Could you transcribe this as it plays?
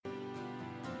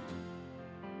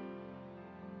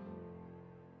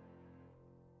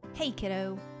Hey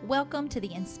kiddo, welcome to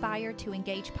the Inspire to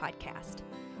Engage podcast,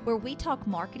 where we talk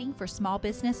marketing for small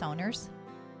business owners,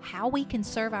 how we can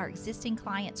serve our existing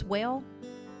clients well,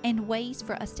 and ways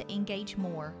for us to engage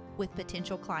more with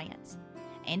potential clients.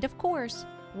 And of course,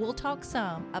 we'll talk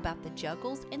some about the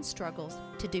juggles and struggles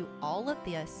to do all of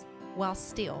this while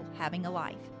still having a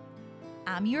life.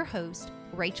 I'm your host,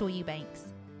 Rachel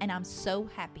Eubanks, and I'm so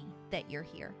happy that you're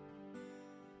here.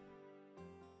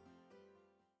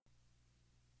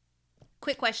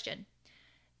 Quick question.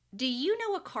 Do you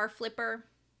know a car flipper?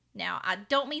 Now, I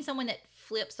don't mean someone that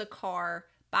flips a car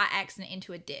by accident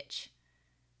into a ditch.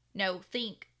 No,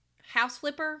 think house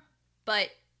flipper,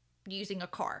 but using a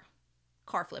car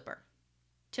flipper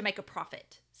to make a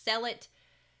profit. Sell it,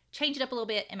 change it up a little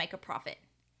bit, and make a profit.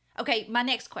 Okay, my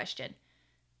next question.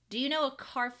 Do you know a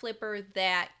car flipper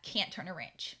that can't turn a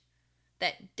wrench?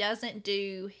 That doesn't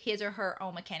do his or her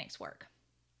own mechanics work?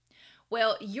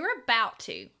 Well, you're about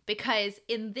to, because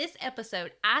in this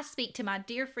episode, I speak to my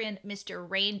dear friend, Mr.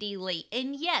 Randy Lee.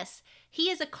 And yes, he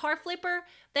is a car flipper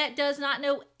that does not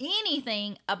know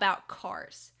anything about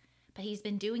cars, but he's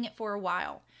been doing it for a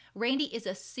while. Randy is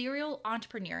a serial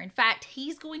entrepreneur. In fact,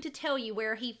 he's going to tell you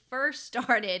where he first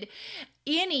started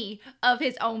any of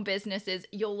his own businesses.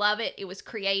 You'll love it. It was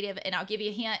creative, and I'll give you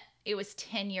a hint. It was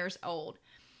 10 years old.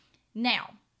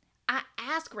 Now, I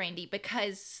ask Randy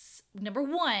because number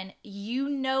one, you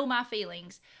know my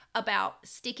feelings about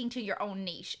sticking to your own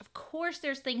niche. Of course,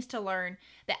 there's things to learn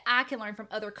that I can learn from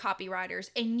other copywriters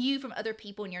and you from other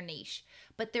people in your niche.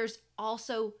 But there's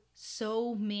also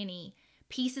so many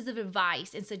pieces of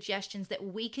advice and suggestions that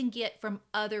we can get from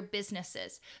other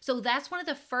businesses. So that's one of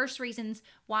the first reasons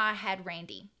why I had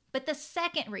Randy. But the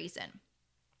second reason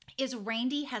is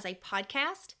Randy has a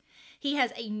podcast. He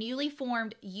has a newly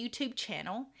formed YouTube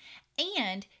channel,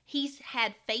 and he's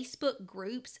had Facebook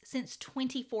groups since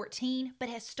 2014, but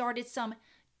has started some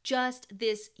just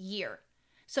this year.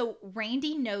 So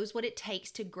Randy knows what it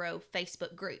takes to grow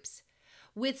Facebook groups.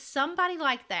 With somebody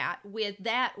like that, with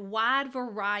that wide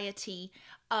variety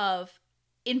of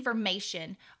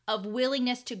information, of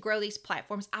willingness to grow these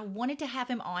platforms, I wanted to have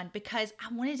him on because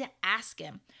I wanted to ask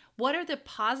him, what are the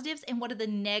positives and what are the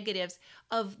negatives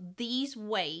of these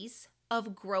ways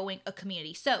of growing a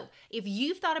community? So if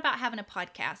you've thought about having a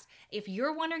podcast, if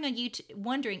you're wondering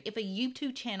if a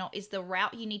YouTube channel is the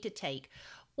route you need to take,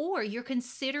 or you're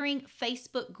considering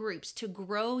Facebook groups to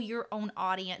grow your own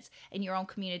audience and your own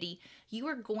community, you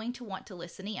are going to want to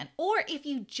listen in. Or if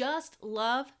you just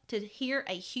love to hear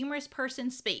a humorous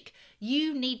person speak,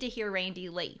 you need to hear Randy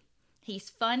Lee. He's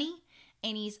funny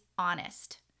and he's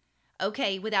honest.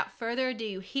 Okay, without further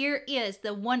ado, here is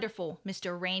the wonderful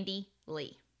Mr. Randy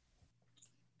Lee.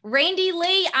 Randy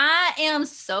Lee, I am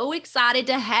so excited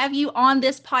to have you on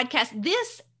this podcast.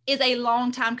 This is a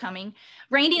long time coming.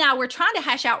 Randy and I were trying to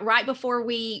hash out right before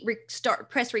we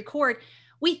press record.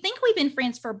 We think we've been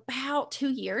friends for about 2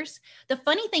 years. The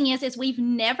funny thing is we've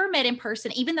never met in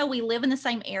person, even though we live in the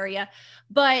same area,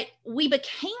 but we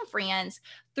became friends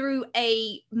through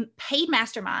a paid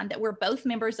mastermind that we're both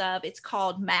members of. It's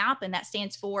called MAP, and that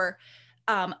stands for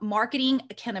Marketing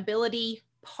Accountability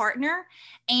Partner,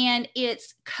 and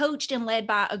it's coached and led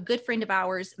by a good friend of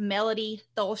ours, Melody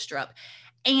Tholstrup.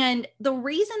 And the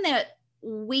reason that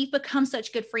we've become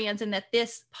such good friends and that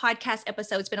this podcast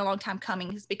episode has been a long time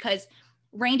coming is because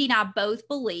Randy and I both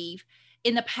believe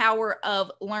in the power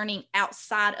of learning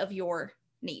outside of your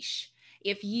niche.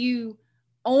 If you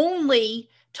only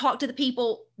talk to the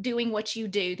people doing what you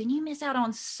do, then you miss out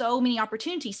on so many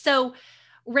opportunities. So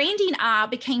Randy and I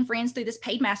became friends through this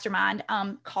paid mastermind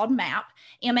called MAP,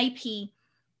 M-A-P.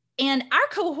 And our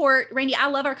cohort, Randy, I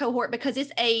love our cohort because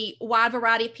it's a wide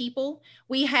variety of people.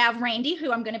 We have Randy,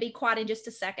 who I'm going to be quiet in just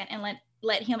a second and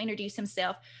let him introduce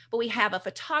himself. But we have a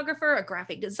photographer, a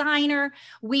graphic designer.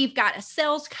 We've got a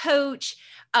sales coach.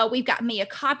 We've got me, a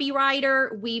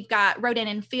copywriter. We've got Rodan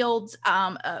and Fields,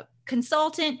 a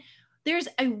consultant. There's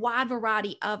a wide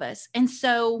variety of us. And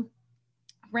so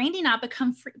Randy and I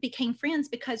became friends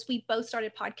because we both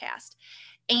started a podcast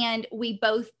and we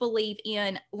both believe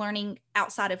in learning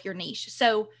outside of your niche.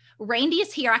 So Randy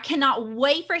is here. I cannot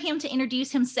wait for him to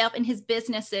introduce himself and his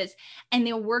businesses. And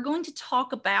then we're going to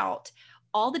talk about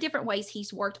all the different ways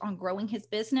he's worked on growing his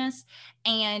business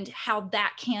and how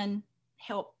that can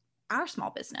help our small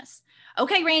business.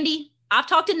 Okay, Randy, I've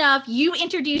talked enough. You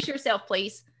introduce yourself,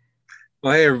 please.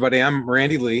 Well, hey, everybody, I'm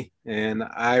Randy Lee, and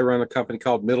I run a company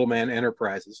called Middleman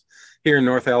Enterprises here in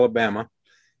North Alabama.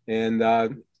 And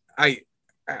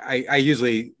I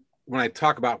usually, when I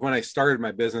talk about when I started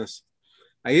my business,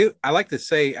 I like to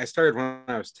say I started when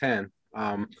I was 10,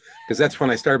 because that's when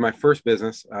I started my first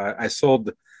business. I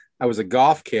sold I was a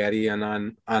golf caddy, and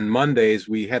on Mondays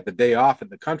we had the day off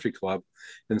at the country club,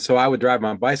 and so I would drive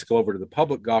my bicycle over to the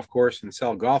public golf course and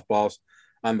sell golf balls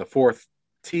on the fourth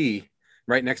tee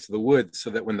right next to the woods,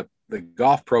 so that when the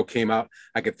golf pro came out,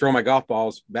 I could throw my golf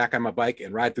balls back on my bike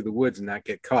and ride through the woods and not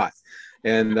get caught.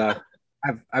 And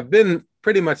I've been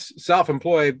pretty much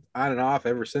self-employed on and off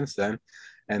ever since then,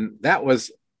 and that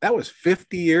was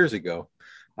 50 years ago.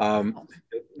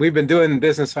 We've been doing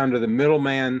business under the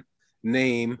Middleman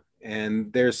name,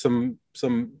 and there's some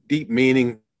deep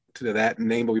meaning to that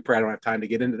name, but we probably don't have time to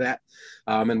get into that.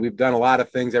 And we've done a lot of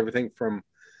things, everything from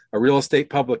a real estate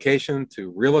publication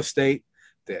to real estate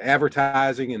to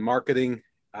advertising and marketing,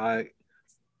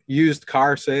 used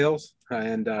car sales,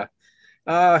 and a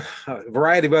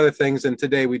variety of other things. And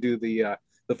today we do the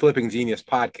Flipping Genius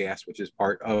podcast, which is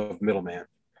part of Middleman.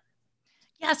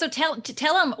 Yeah, so tell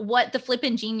them what the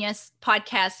Flippin' Genius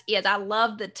podcast is. I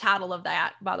love the title of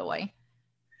that, by the way.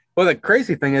 Well, the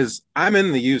crazy thing is I'm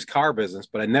in the used car business,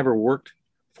 but I never worked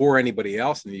for anybody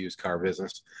else in the used car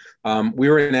business. We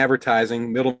were in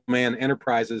advertising. Middleman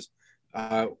Enterprises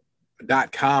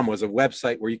 .com was a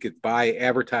website where you could buy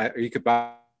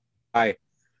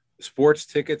sports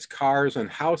tickets, cars, and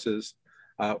houses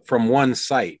from one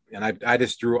site. And I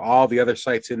just drew all the other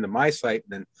sites into my site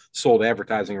and then sold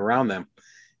advertising around them.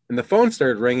 And the phone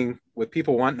started ringing with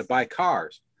people wanting to buy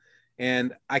cars.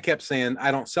 And I kept saying, I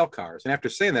don't sell cars. And after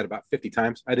saying that about 50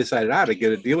 times, I decided I ought to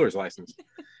get a dealer's license.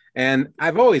 And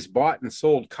I've always bought and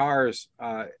sold cars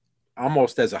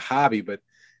almost as a hobby, but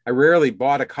I rarely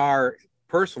bought a car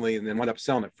personally and then wound up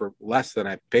selling it for less than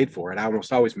I paid for it. I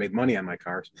almost always made money on my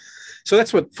cars. So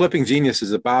that's what Flipping Genius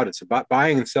is about. It's about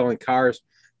buying and selling cars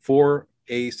for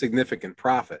a significant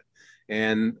profit.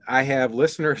 And I have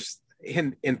listeners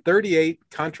in 38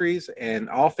 countries and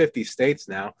all 50 states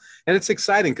now. And it's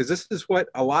exciting because this is what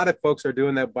a lot of folks are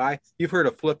doing that buy. You've heard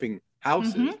of flipping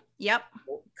houses. Mm-hmm. Yep.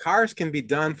 Cars can be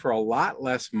done for a lot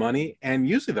less money. And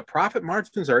usually the profit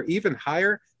margins are even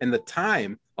higher, and the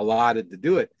time allotted to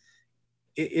do it,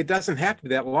 it doesn't have to be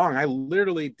that long. I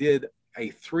literally did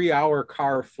a 3-hour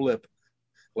car flip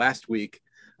last week.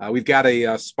 We've got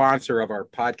a sponsor of our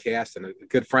podcast and a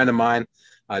good friend of mine,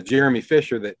 Jeremy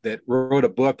Fisher, that wrote a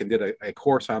book and did a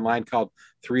course online called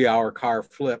 3-Hour Car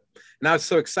Flip. And I was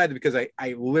so excited because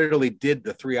I literally did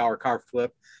the 3-hour car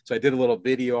flip. So I did a little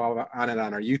video on it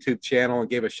on our YouTube channel and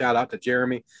gave a shout out to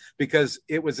Jeremy because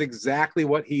it was exactly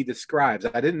what he describes.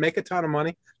 I didn't make a ton of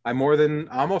money. I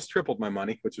almost tripled my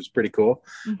money, which was pretty cool.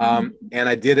 Mm-hmm. And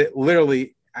I did it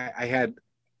literally. I had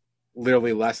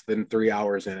literally less than 3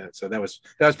 hours in it. So that was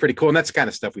pretty cool. And that's the kind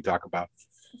of stuff we talk about.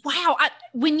 Wow.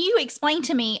 When you explained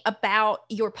to me about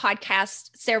your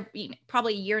podcast,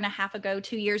 probably a year and a half ago,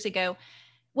 2 years ago,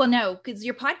 well, no, because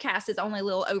your podcast is only a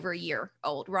little over a year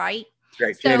old, right?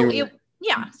 Right. So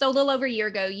so a little over a year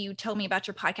ago, you told me about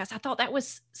your podcast. I thought that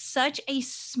was such a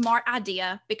smart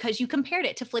idea because you compared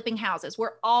it to flipping houses.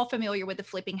 We're all familiar with the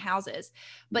flipping houses,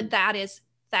 but that is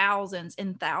thousands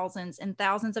and thousands and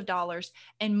thousands of dollars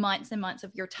and months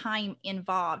of your time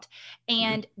involved.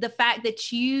 And the fact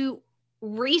that you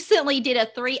recently did a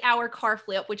 3-hour car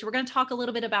flip, which we're going to talk a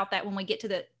little bit about that when we get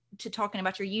to talking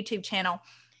about your YouTube channel,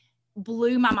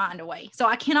 blew my mind away. So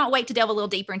I cannot wait to delve a little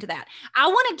deeper into that. I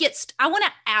want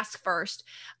to ask first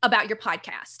about your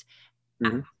podcast.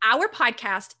 Mm-hmm. Our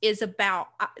podcast is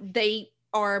they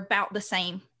are about the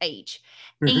same age.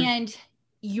 Mm-hmm. And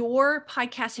your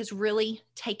podcast has really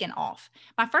taken off.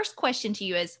 My first question to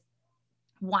you is,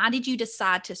 why did you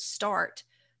decide to start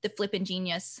the Flippin'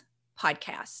 Genius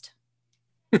podcast?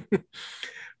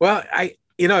 Well,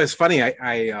 it's funny.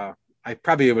 I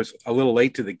probably was a little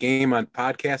late to the game on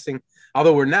podcasting,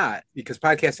 although we're not, because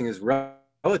podcasting is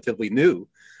relatively new.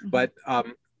 Mm-hmm. But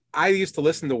I used to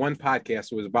listen to one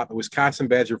podcast. It was about the Wisconsin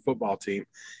Badger football team.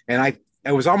 And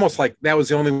it was almost like that was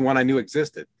the only one I knew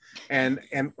existed. And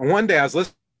one day I was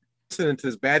listening to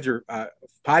this Badger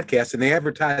podcast, and they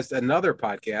advertised another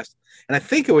podcast. And I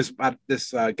think it was about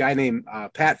this guy named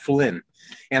Pat Flynn.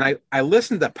 And I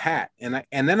listened to Pat, and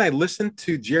then I listened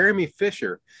to Jeremy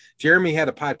Fisher. Jeremy had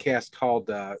a podcast called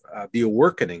The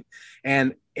Awakening,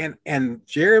 and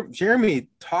Jeremy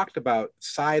talked about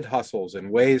side hustles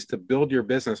and ways to build your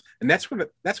business. And that's when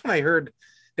I heard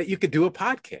that you could do a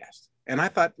podcast. And I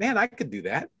thought, man, I could do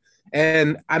that.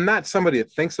 And I'm not somebody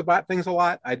that thinks about things a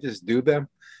lot. I just do them.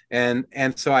 And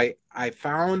so I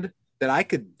found that I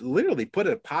could literally put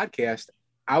a podcast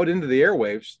out into the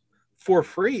airwaves for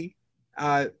free,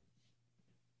 like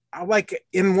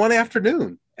in one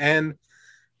afternoon. And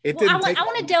it didn't take. I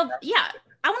want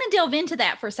to delve into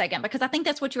that for a second, because I think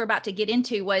that's what you were about to get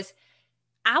into. Was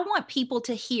I want people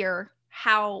to hear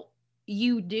how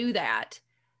you do that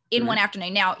in one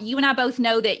afternoon. Now, you and I both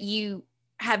know that you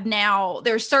have now,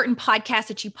 there's certain podcasts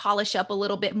that you polish up a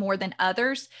little bit more than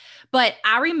others. But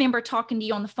I remember talking to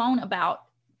you on the phone about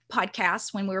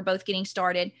podcasts when we were both getting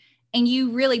started. And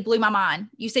you really blew my mind.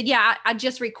 You said, yeah, I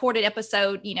just recorded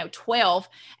episode, 12,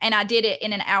 and I did it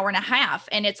in an hour and a half,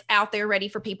 and it's out there ready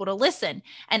for people to listen.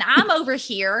 And I'm over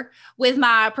here with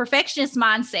my perfectionist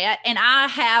mindset, and I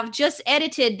have just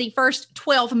edited the first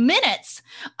 12 minutes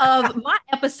of my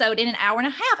episode in an hour and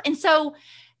a half. And so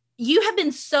you have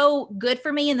been so good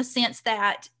for me in the sense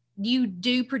that you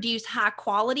do produce high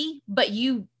quality, but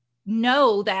you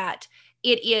know that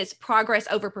it is progress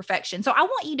over perfection. So I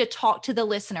want you to talk to the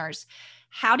listeners.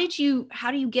 How do you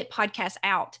get podcasts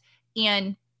out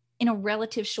in a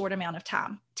relative short amount of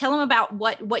time? Tell them about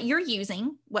what you're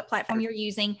using, what platform you're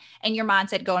using, and your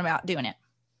mindset going about doing it.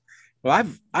 Well,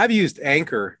 I've used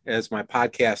Anchor as my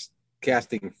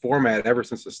podcasting format ever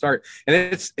since the start, and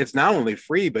it's not only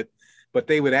free, but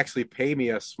they would actually pay me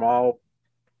a small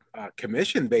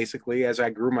commission basically as I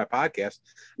grew my podcast.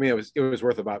 I mean, it was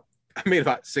worth I made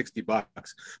about $60,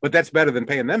 but that's better than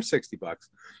paying them $60.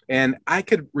 And I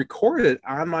could record it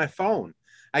on my phone.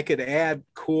 I could add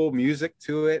cool music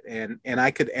to it, and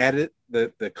I could edit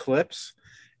the clips,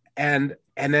 and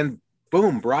then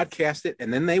boom, broadcast it.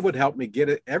 And then they would help me get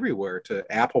it everywhere, to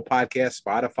Apple Podcasts,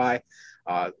 Spotify,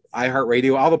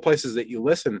 iHeartRadio, all the places that you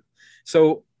listen.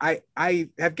 So I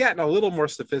have gotten a little more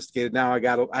sophisticated now.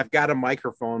 I've got a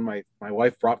microphone. My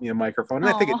wife brought me a microphone,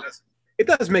 and I think it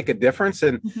does make a difference.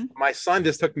 And my son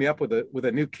just hooked me up with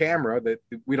a new camera that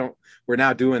we're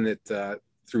now doing it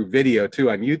through video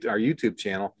too on our YouTube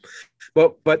channel.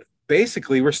 But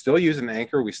basically we're still using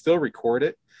Anchor. We still record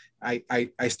it. I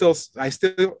still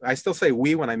say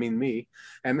we when I mean me.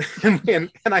 And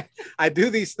I do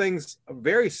these things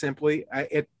very simply.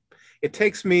 It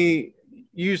takes me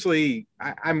usually,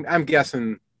 I'm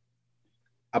guessing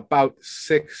about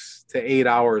 6 to 8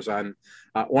 hours on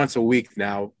once a week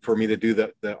now for me to do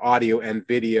the audio and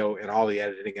video and all the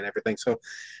editing and everything. So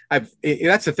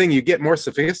that's the thing, you get more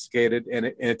sophisticated and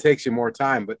it takes you more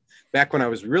time. But back when I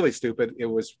was really stupid, it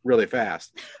was really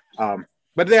fast.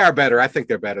 But they are better. I think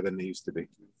they're better than they used to be.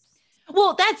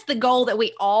 Well, that's the goal that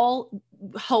we all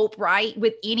hope, right?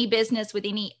 With any business, with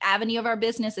any avenue of our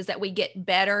business, is that we get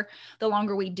better the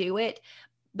longer we do it.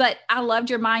 But I loved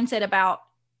your mindset about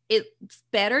it's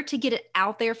better to get it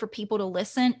out there for people to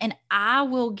listen, and I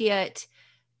will get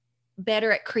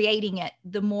better at creating it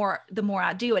the more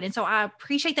I do it. And so I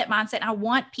appreciate that mindset. And I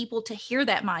want people to hear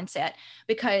that mindset,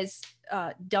 because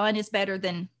done is better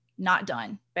than not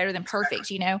done, better than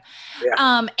perfect, Yeah.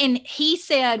 And he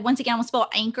said, once again, I'm gonna spell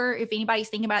Anchor. If anybody's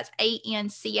thinking about it,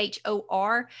 it's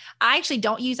Anchor. I actually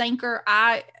don't use Anchor.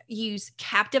 I use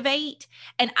Captivate,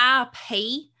 and I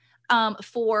pay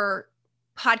for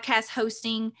podcast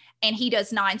hosting, and he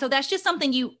does not. And so that's just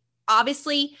something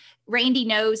obviously, Randy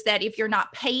knows that if you're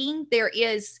not paying, there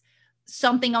is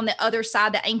something on the other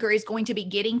side that Anchor is going to be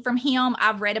getting from him.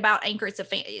 I've read about Anchor.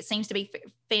 It seems to be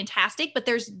fantastic, but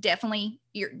there's definitely,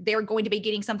 they're going to be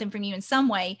getting something from you in some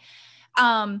way.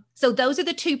 So those are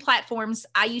the two platforms.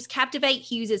 I use Captivate,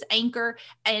 he uses Anchor.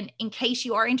 And in case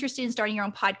you are interested in starting your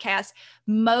own podcast,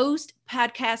 most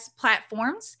podcast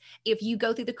platforms, if you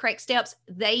go through the correct steps,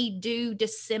 they do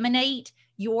disseminate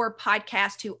your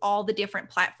podcast to all the different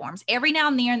platforms. Every now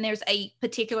and then there's a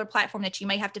particular platform that you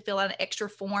may have to fill out an extra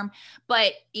form,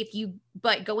 but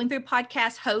going through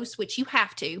podcast hosts, which you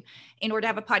have to in order to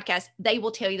have a podcast, they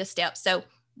will tell you the steps. So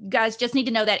you guys just need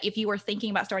to know that if you are thinking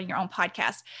about starting your own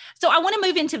podcast. So I want to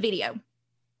move into video.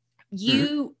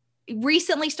 You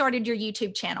recently started your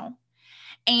YouTube channel,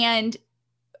 and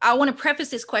I want to preface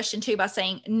this question too by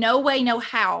saying, no way, no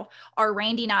how are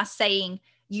Randy and I saying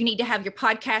you need to have your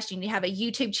podcast, you need to have a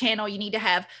YouTube channel, you need to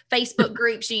have Facebook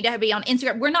groups, you need to be on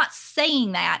Instagram. We're not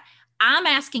saying that. I'm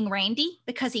asking Randy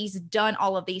because he's done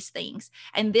all of these things.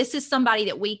 And this is somebody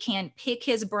that we can pick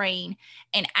his brain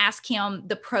and ask him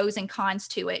the pros and cons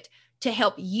to it to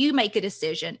help you make a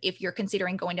decision if you're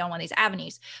considering going down one of these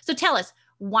avenues. So tell us,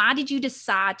 why did you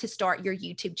decide to start your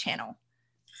YouTube channel?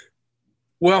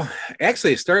 Well,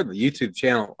 actually, I started the YouTube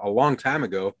channel a long time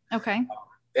ago. Okay.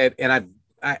 And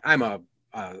I'm a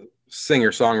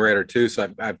singer songwriter too,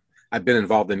 so I've been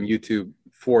involved in YouTube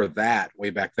for that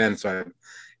way back then. So I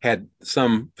had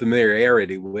some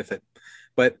familiarity with it,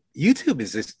 but YouTube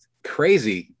is just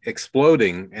crazy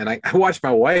exploding. And I watch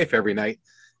my wife every night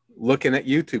looking at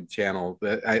YouTube channel.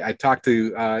 I talked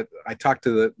to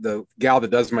the gal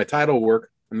that does my title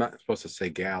work. I'm not supposed to say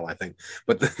gal, I think,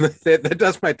 but that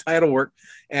does my title work.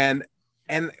 And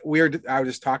I was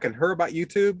just talking to her about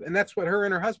YouTube, and that's what her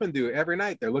and her husband do every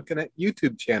night. They're looking at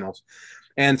YouTube channels.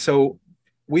 And so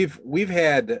we've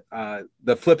had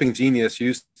the Flipping Genius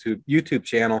YouTube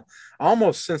channel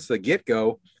almost since the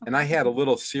get-go, and I had a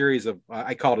little series of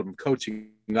I called them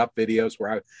coaching up videos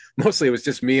where I mostly it was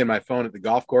just me and my phone at the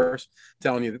golf course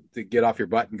telling you to get off your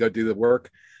butt and go do the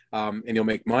work, and you'll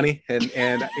make money. And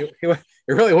it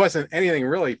really wasn't anything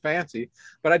really fancy,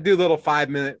 but I do little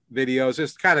 5-minute videos,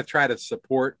 just kind of try to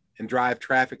support and drive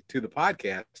traffic to the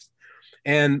podcast.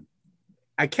 And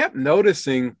I kept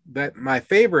noticing that my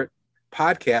favorite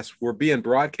podcasts were being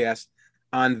broadcast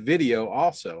on video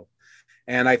also.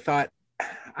 And I thought,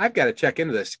 I've got to check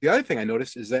into this. The other thing I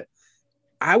noticed is that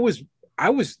I was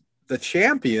the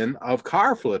champion of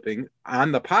car flipping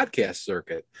on the podcast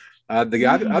circuit.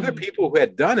 Other people who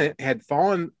had done it had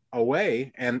fallen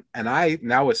away, and I,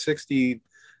 now with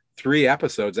 63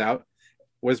 episodes out,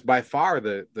 was by far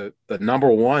the number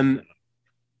one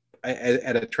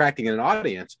at attracting an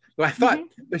audience. So I thought,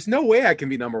 there's no way I can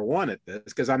be number one at this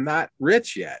because I'm not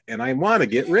rich yet, and I want to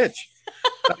get rich.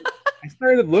 I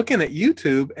started looking at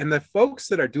YouTube, and the folks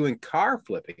that are doing car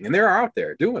flipping, and they're out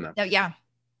there doing them. Oh, yeah.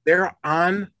 They're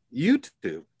on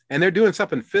YouTube, and they're doing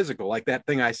something physical, like that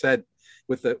thing I said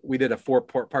we did a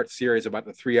 4-part series about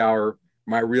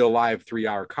my real live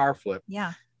 3-hour car flip.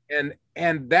 Yeah.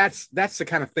 And that's the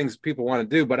kind of things people want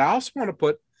to do. But I also want to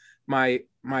put my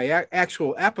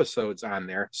actual episodes on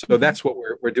there. So that's what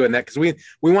we're doing that, because we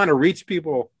want to reach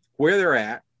people where they're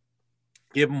at,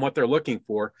 give them what they're looking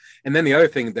for. And then the other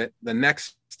thing, that the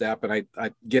next step, and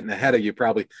I'm getting ahead of you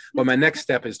probably, but my next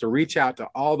step is to reach out to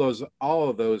all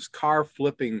of those car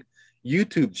flipping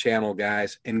YouTube channel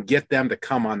guys and get them to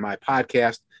come on my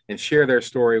podcast and share their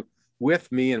story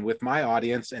with me and with my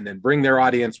audience, and then bring their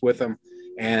audience with them.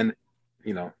 And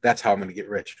that's how I'm going to get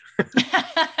rich.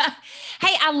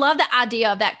 Hey, I love the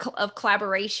idea of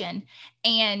collaboration,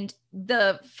 and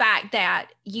the fact that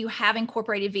you have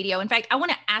incorporated video. In fact, I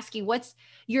want to ask you, what's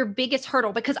your biggest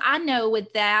hurdle? Because I know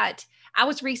with that, I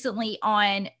was recently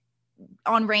on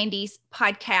Randy's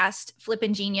podcast,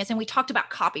 Flippin' Genius, and we talked about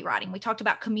copywriting. We talked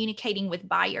about communicating with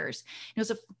buyers. It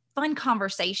was a fun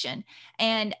conversation,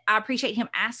 and I appreciate him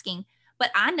asking.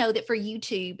 But I know that for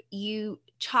YouTube, you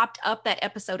chopped up that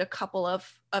episode a couple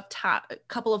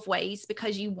of ways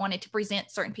because you wanted to present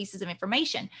certain pieces of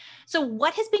information. So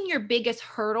what has been your biggest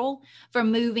hurdle for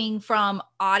moving from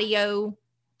audio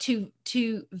to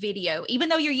video? Even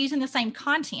though you're using the same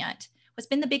content, what's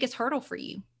been the biggest hurdle for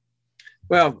you?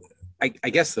 Well, I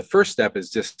guess the first step is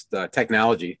just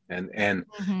technology and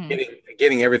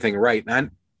getting everything right.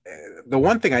 And the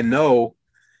one thing I know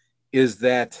is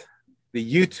that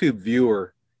the YouTube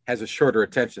viewer has a shorter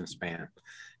attention span.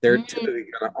 They're typically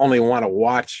going to only want to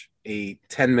watch a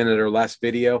 10-minute or less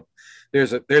video.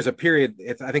 There's a period.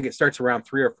 I think it starts around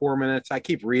 3 or 4 minutes. I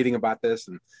keep reading about this,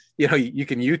 and you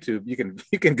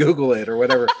can Google it or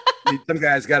whatever. Some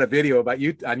guy's got a video about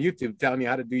you on YouTube telling you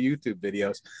how to do YouTube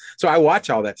videos. So I watch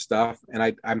all that stuff,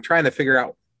 and I'm trying to figure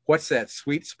out what's that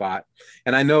sweet spot.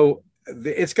 And I know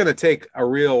it's going to take a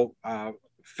real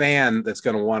fan that's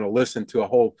going to want to listen to a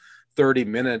whole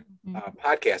 30-minute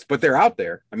podcast, but they're out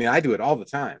there. I mean, I do it all the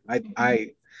time.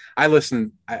 I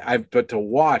listen, but to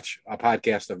watch a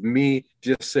podcast of me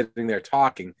just sitting there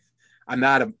talking, I'm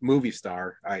not a movie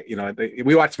star.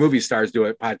 We watch movie stars do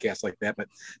a podcast like that,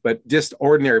 but just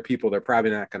ordinary people, they're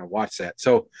probably not going to watch that.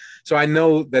 So I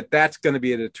know that's going to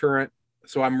be a deterrent.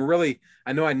 So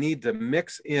I know I need to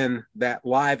mix in that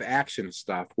live action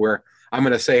stuff where I'm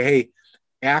going to say, hey,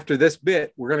 after this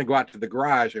bit, we're going to go out to the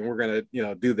garage and we're going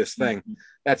to, do this thing.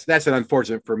 That's an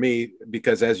unfortunate for me,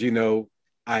 because as you know,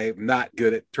 I'm not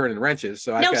good at turning wrenches.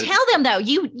 So tell them though,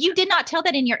 you did not tell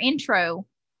that in your intro.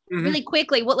 Really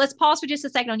quickly. Well, let's pause for just a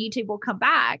second on YouTube. We'll come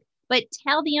back, but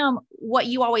tell them what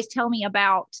you always tell me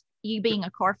about you being a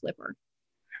car flipper.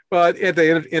 Well, at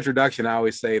the introduction, I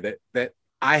always say that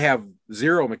I have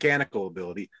zero mechanical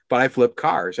ability, but I flip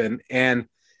cars, and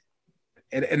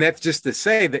that's just to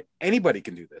say that anybody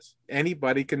can do this.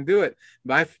 Anybody can do it.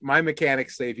 My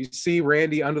mechanics say, if you see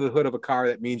Randy under the hood of a car,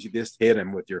 that means you just hit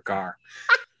him with your car.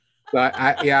 But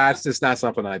it's just not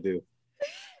something I do.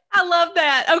 I love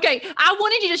that. Okay. I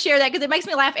wanted you to share that because it makes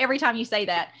me laugh every time you say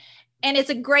that. And it's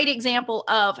a great example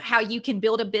of how you can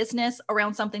build a business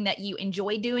around something that you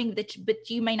enjoy doing, but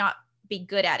you may not be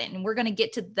good at it. And we're going to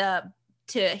get to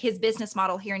his business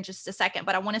model here in just a second,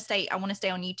 but I want to stay on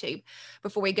YouTube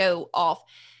before we go off.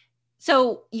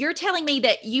 So you're telling me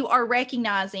that you are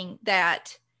recognizing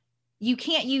that you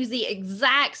can't use the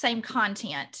exact same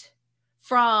content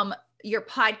from your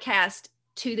podcast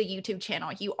to the YouTube channel.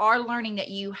 You are learning that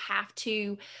you have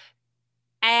to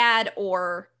add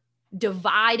or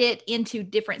divide it into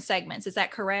different segments. Is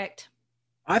that correct?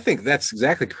 I think that's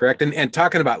exactly correct. And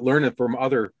talking about learning from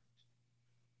other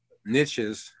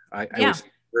niches, I Yeah. was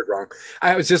word wrong.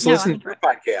 I was just No, I listening think to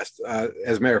you're a podcast.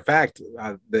 As a matter of fact,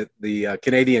 the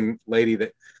Canadian lady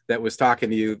that was talking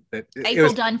to you, that right. it April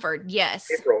was Dunford. Yes.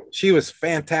 April. She was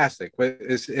fantastic.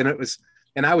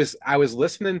 And I was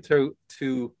listening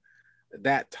to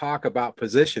that talk about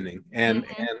positioning Hmm. and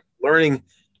learning,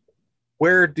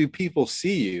 where do people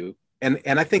see you? And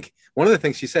I think one of the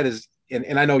things she said is,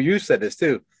 and I know you said this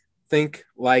too, think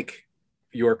like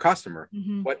your customer.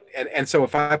 Hmm. And so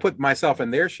if I put myself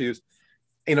in their shoes,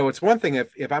 it's one thing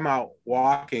if I'm out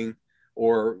walking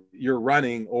or you're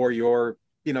running or you're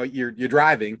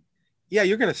driving, yeah,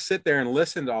 you're going to sit there and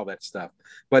listen to all that stuff.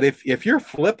 But if you're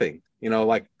flipping,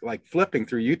 like flipping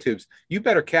through YouTube's, you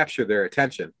better capture their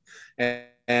attention.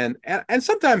 And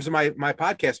sometimes my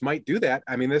podcast might do that.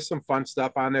 I mean, there's some fun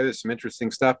stuff on there, there's some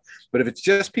interesting stuff, but if it's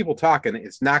just people talking,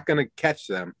 it's not going to catch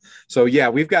them. So yeah,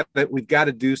 we've got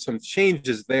to do some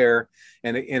changes there,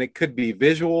 and it could be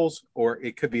visuals or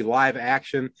it could be live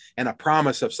action and a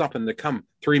promise of something to come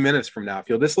 3 minutes from now. If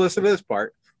you'll just listen to this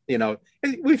part,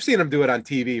 we've seen them do it on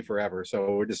TV forever,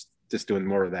 so we're just doing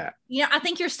more of that. I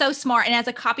think you're so smart. And as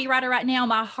a copywriter right now,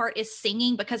 my heart is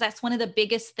singing because that's one of the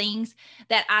biggest things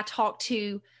that I talk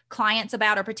to clients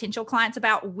about or potential clients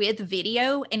about with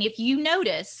video. And if you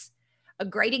notice, a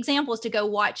great example is to go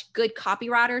watch good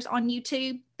copywriters on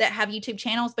YouTube that have YouTube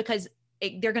channels, because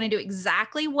they're going to do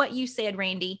exactly what you said,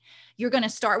 Randy. You're going to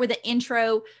start with an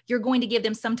intro. You're going to give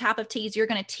them some type of teaser. You're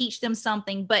going to teach them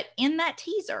something. But in that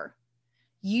teaser,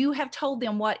 you have told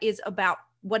them what is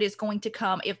going to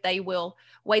come if they will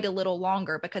wait a little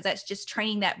longer, because that's just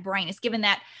training that brain. It's giving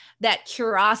that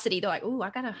curiosity. They're like, oh, I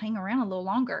got to hang around a little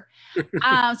longer. So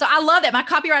I love that. My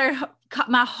copywriter,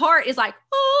 my heart is like,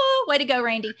 oh, way to go,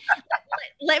 Randy.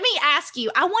 Let me ask you,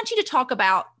 I want you to talk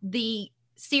about the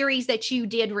series that you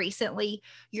did recently,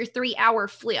 your 3-hour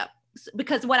flip,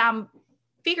 because what I'm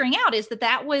figuring out is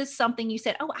that was something you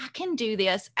said, oh, I can do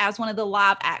this as one of the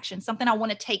live actions, something I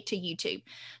want to take to YouTube.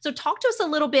 So talk to us a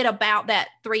little bit about that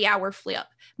 3-hour flip.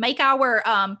 Make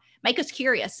us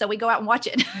curious, so we go out and watch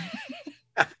it.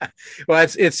 Well,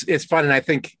 it's fun. And I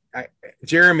think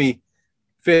Jeremy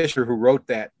Fisher, who wrote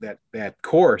that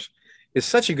course, is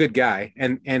such a good guy.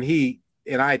 And he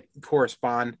and I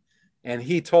correspond, and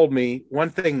he told me one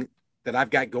thing that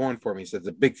I've got going for me. He says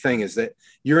the big thing is that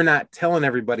you're not telling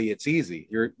everybody it's easy.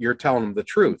 You're telling them the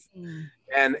truth. Mm.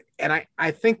 And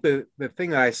I think the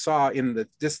thing that I saw in the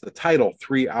title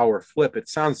 3-hour flip, it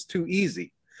sounds too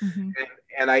easy. Mm-hmm.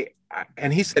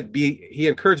 And he said he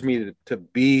encouraged me to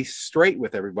be straight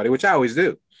with everybody, which I always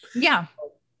do. Yeah.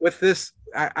 With this,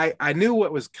 I knew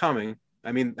what was coming.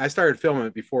 I mean, I started filming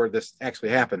it before this actually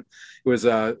happened. It was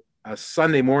a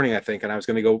Sunday morning, I think, and I was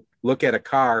going to go look at a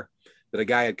car that a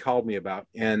guy had called me about.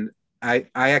 And I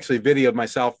actually videoed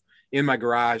myself in my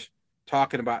garage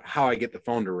talking about how I get the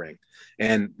phone to ring.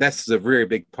 And that's a very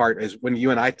big part. Is when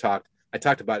you and I talked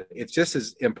about it. It's just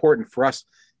as important for us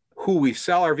who we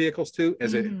sell our vehicles to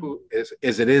as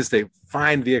it is to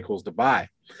find vehicles to buy.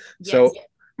 Yes. So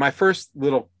my first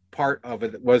little part of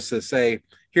it was to say,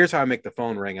 here's how I make the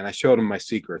phone ring. And I showed him my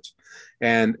secrets.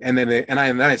 And then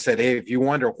I said, hey, if you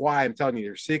wonder why I'm telling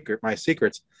you my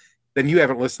secrets, then you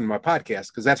haven't listened to my podcast,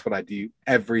 because that's what I do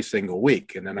every single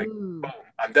week. And then boom,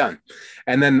 I'm done.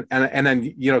 And then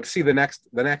see the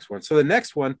next one. So the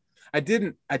next one, I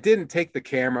didn't take the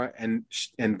camera and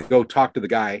go talk to the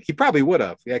guy. He probably would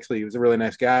have. He was a really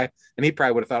nice guy, and he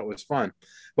probably would have thought it was fun.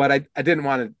 But I didn't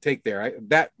want to take there.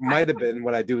 That might have been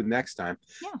what I do next time.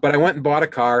 Yeah. But I went and bought a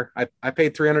car. I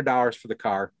paid $300 for the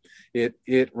car.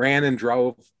 It ran and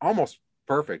drove almost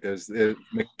perfect. It was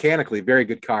mechanically very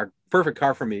good car. Perfect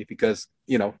car for me because,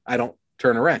 I don't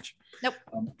turn a wrench. Nope.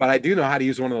 But I do know how to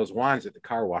use one of those wands at the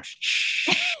car wash.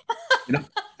 I know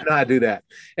how to do that.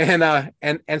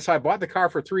 And so I bought the car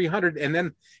for $300. And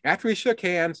then after we shook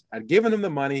hands, I'd given him the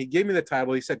money. He gave me the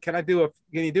title. He said, can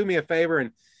you do me a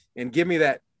favor and give me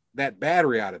that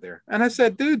battery out of there? And I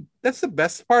said, dude, that's the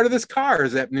best part of this car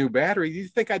is that new battery. Do you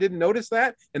think I didn't notice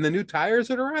that? And the new tires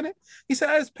that are on it? He said,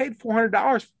 I just paid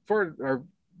 $400 for, or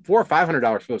 $400 or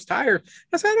 $500 for those tires.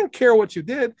 I said, I don't care what you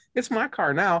did. It's my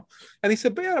car now. And he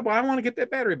said, but I want to get that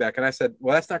battery back. And I said,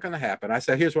 well, that's not going to happen. I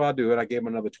said, here's what I'll do. And I gave him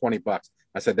another $20.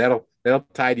 I said, that'll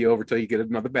tide you over till you get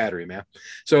another battery, man.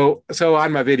 So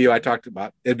on my video, I talked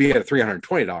about it'd be a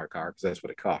 $320 car because that's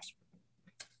what it costs.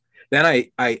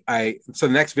 Then so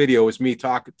the next video was me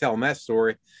telling that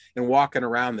story and walking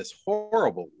around this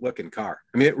horrible looking car.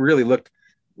 I mean, it really looked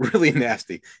really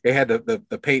nasty. It had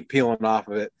the paint peeling off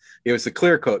of it. It was the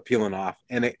clear coat peeling off,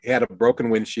 and it had a broken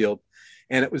windshield,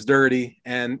 and it was dirty.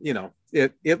 And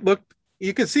it looked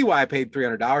you can see why I paid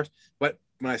 $300, but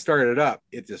when I started it up,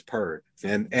 it just purred.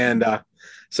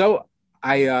 So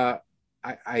I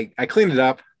cleaned it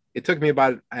up. It took me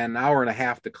about an hour and a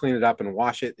half to clean it up and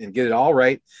wash it and get it all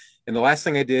right. And the last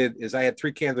thing I did is I had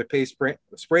 3 cans of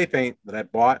spray paint that I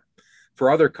bought for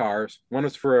other cars. One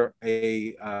was for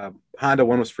a Honda,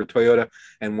 one was for Toyota,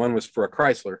 and one was for a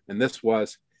Chrysler. And this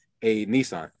was a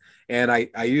Nissan. And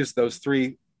I used those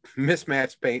 3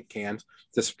 mismatched paint cans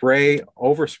to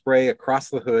overspray across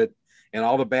the hood and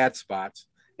all the bad spots.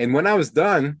 And when I was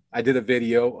done, I did a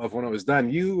video of when it was done.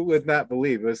 You would not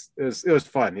believe it was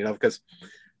fun, because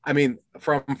I mean,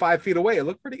 from 5 feet away, it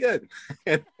looked pretty good,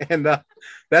 and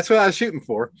that's what I was shooting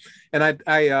for. And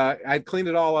I cleaned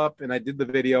it all up, and I did the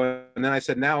video, and then I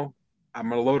said, now I'm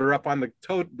going to load her up on the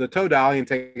tow dolly and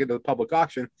take it to the public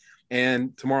auction.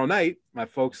 And tomorrow night, my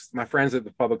friends at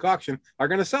the public auction are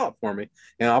going to sell it for me,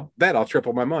 and I'll bet I'll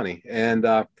triple my money. And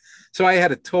so I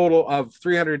had a total of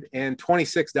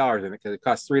 $326 in it because it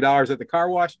cost $3 at the car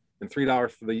wash and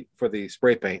 $3 for the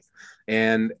spray paint,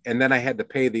 and then I had to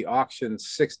pay the auction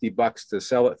 $60 to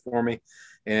sell it for me,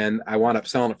 and I wound up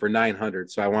selling it for $900.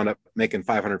 So I wound up making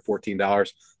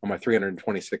 $514 on my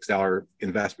 $326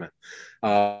 investment.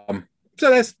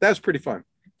 So that's pretty fun.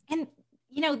 And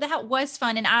that was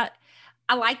fun, and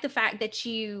I like the fact that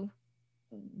you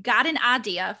got an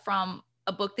idea from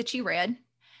a book that you read.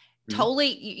 Mm-hmm. Totally,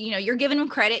 you're giving them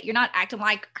credit. You're not acting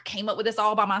like I came up with this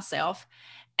all by myself.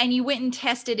 And you went and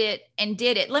tested it and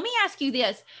did it. Let me ask you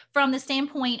this from the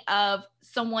standpoint of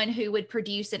someone who would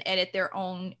produce and edit their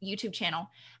own YouTube channel.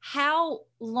 How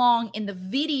long in the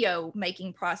video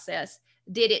making process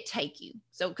did it take you?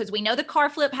 So, because we know the car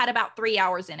flip had about 3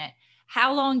 hours in it.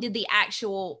 How long did the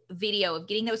actual video of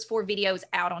getting those 4 videos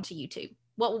out onto YouTube?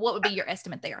 What would be your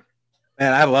estimate there?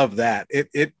 Man, I love that.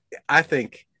 I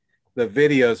think the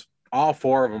videos, all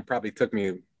 4 of them probably took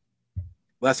me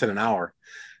less than an hour.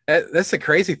 That's the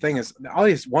crazy thing is all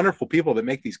these wonderful people that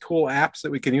make these cool apps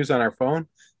that we can use on our phone.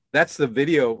 That's the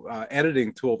video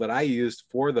editing tool that I used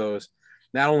for those,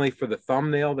 not only for the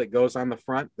thumbnail that goes on the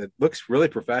front that looks really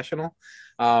professional,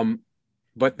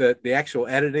 but the actual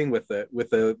editing with the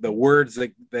words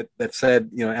that said,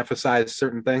 emphasize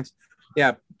certain things.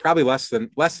 Yeah, probably less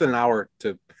than an hour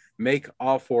to make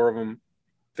all 4 of them,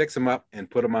 fix them up, and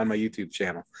put them on my YouTube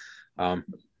channel.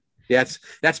 Yeah,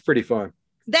 that's pretty fun.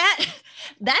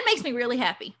 That makes me really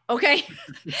happy. Okay.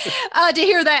 To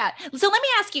hear that. So let me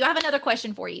ask you, I have another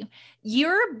question for you.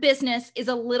 Your business is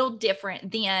a little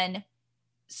different than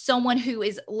someone who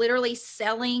is literally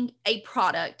selling a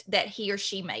product that he or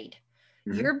she made.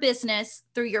 Mm-hmm. Your business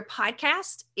through your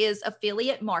podcast is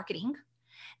affiliate marketing,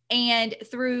 and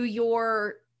through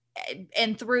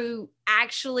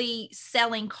actually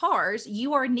selling cars,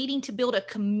 you are needing to build a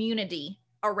community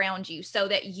around you so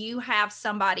that you have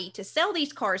somebody to sell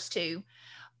these cars to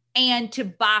and to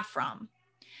buy from.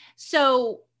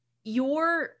 So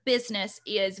your business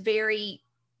is very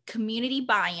community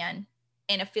buy-in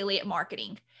and affiliate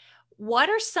marketing. What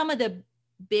are some of the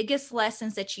biggest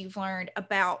lessons that you've learned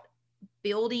about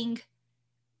building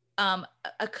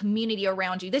a community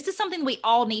around you? This is something we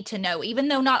all need to know, even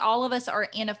though not all of us are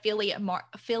in affiliate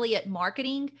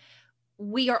marketing.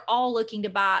 We are all looking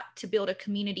to build a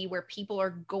community where people are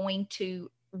going to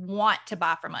want to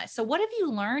buy from us. So what have you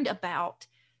learned about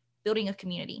building a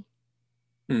community?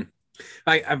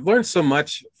 I've learned so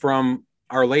much from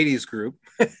our ladies group.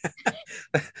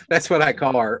 That's what I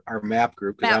call our MAP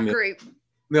group. I'm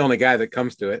the only guy that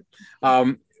comes to it.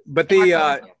 But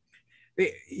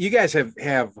you guys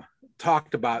have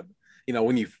talked about,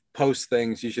 when you post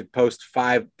things, you should post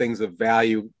 5 things of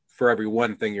value for every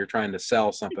one thing you're trying to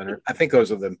sell something. Or I think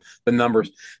those are the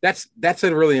numbers. That's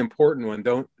a really important one.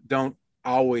 Don't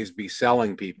always be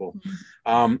selling people.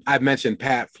 I've mentioned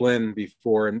Pat Flynn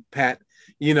before, and Pat,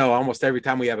 almost every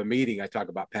time we have a meeting, I talk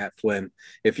about Pat Flynn.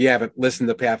 If you haven't listened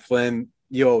to Pat Flynn,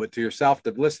 you owe it to yourself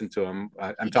to listen to him.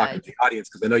 I'm talking to the audience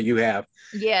because I know you have.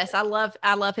 Yes, I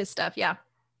love his stuff. Yeah.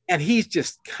 And he's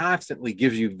just constantly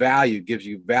gives you value.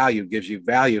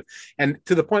 And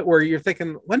to the point where you're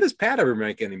thinking, when does Pat ever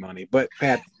make any money? But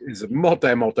Pat is a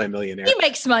multi-millionaire. He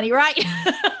makes money, right?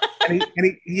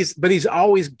 He's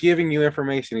always giving you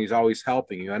information. He's always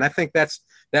helping you. And I think that's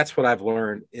what I've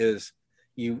learned is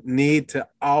you need to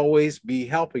always be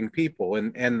helping people.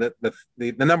 And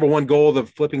the number one goal of the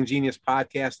Flipping Genius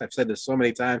podcast, I've said this so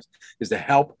many times, is to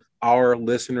help our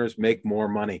listeners make more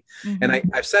money. Mm-hmm. And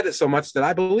I've said it so much that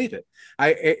I believe it.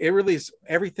 It really is.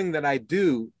 Everything that I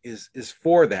do is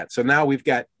for that. So now we've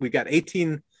got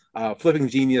 18 Flipping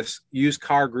Genius used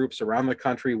car groups around the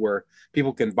country where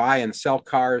people can buy and sell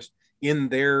cars in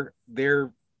their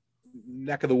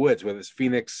neck of the woods, whether it's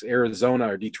Phoenix,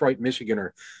 Arizona, or Detroit,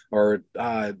 Michigan, or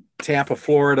Tampa,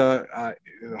 Florida,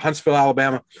 Huntsville,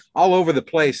 Alabama, all over the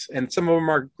place. And some of them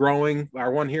are growing.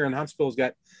 Our one here in Huntsville's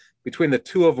got, between the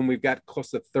two of them, we've got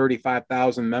close to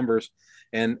 35,000 members.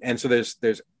 And so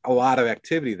there's a lot of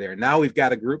activity there. Now we've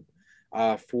got a group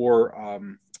called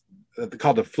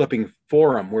the Flipping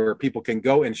Forum, where people can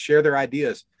go and share their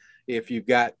ideas. If you've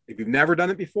never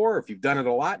done it before, if you've done it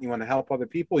a lot and you want to help other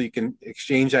people, you can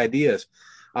exchange ideas.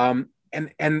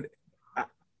 And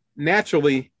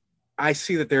naturally, I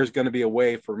see that there's going to be a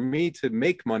way for me to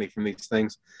make money from these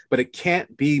things, but it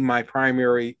can't be my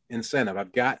primary incentive.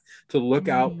 I've got to look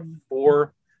out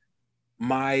for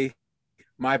my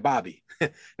Bobby.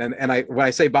 and when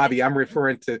I say Bobby, I'm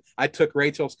referring to, I took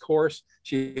Rachel's course.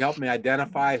 She helped me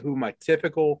identify who my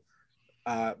typical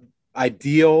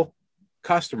ideal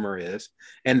customer is,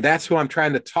 and that's who I'm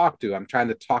trying to talk to. I'm trying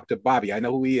to talk to Bobby. I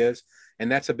know who he is,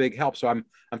 and that's a big help. So I'm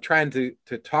trying to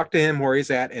talk to him where he's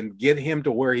at and get him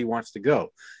to where he wants to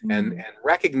go. And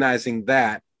recognizing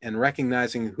that and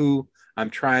recognizing who I'm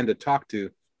trying to talk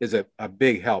to is a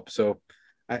big help. So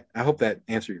I hope that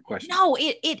answered your question. No,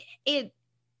 it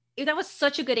that was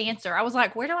such a good answer. I was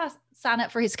like, where do I sign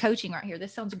up for his coaching right here?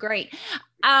 This sounds great.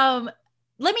 Let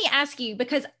me ask you,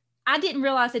 because I didn't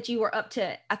realize that you were up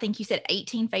to, I think you said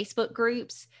 18 Facebook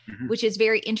groups, which is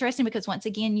very interesting, because once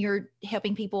again, you're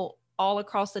helping people all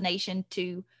across the nation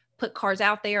to put cars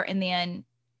out there, and then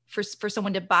for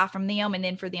someone to buy from them, and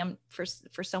then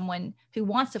for someone who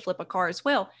wants to flip a car as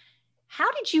well.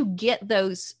 How did you get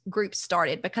those groups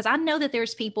started? Because I know that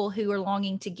there's people who are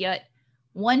longing to get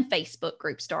one Facebook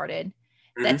group started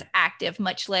that's active,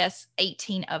 much less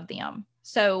 18 of them.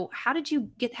 So how'd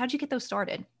you get those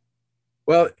started?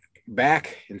 Well,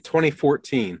 back in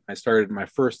 2014, I started my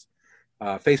first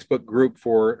Facebook group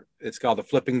it's called the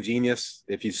Flipping Genius.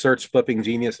 If you search Flipping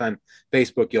Genius on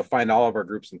Facebook, you'll find all of our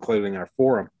groups, including our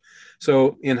forum.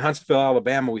 So in Huntsville,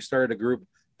 Alabama, we started a group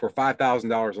for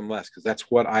 $5,000 and less, because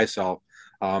that's what I sell.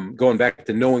 Going back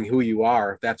to knowing who you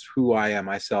are, that's who I am.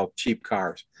 I sell cheap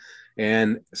cars.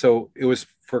 And so it was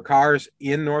for cars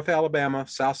in North Alabama,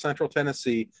 South Central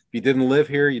Tennessee. If you didn't live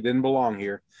here, you didn't belong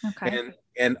here. Okay.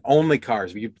 And only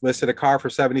cars. If you listed a car for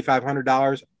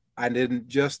 $7,500, I didn't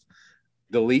just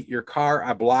delete your car.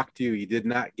 I blocked you. You did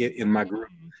not get in my group.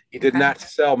 You did not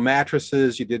sell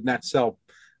mattresses. You did not sell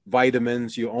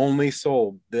vitamins. You only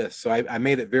sold this. So I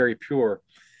made it very pure.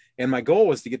 And my goal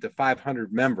was to get to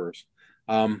 500 members.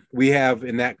 We have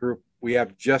in that group, we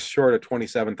have just short of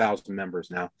 27,000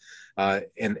 members now.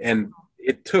 And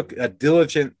it took a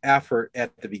diligent effort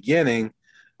at the beginning,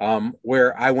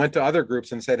 where I went to other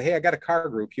groups and said, hey, I got a car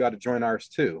group. You ought to join ours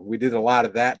too. We did a lot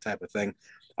of that type of thing,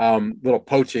 little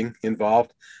poaching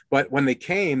involved. But when they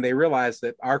came, they realized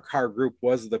that our car group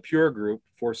was the pure group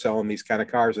for selling these kind of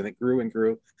cars, and it grew and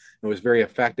grew. It was very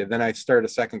effective. Then I started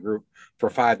a second group for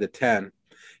 5 to 10.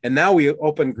 And now we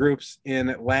open groups in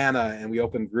Atlanta, and we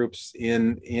open groups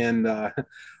in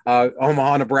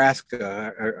Omaha,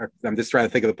 Nebraska. I'm just trying to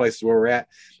think of the places where we're at.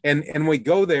 And we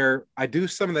go there. I do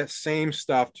some of that same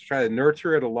stuff to try to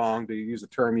nurture it along, to use the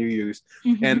term you used.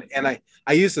 And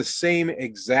I use the same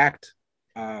exact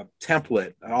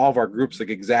template. All of our groups look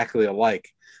exactly alike.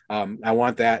 I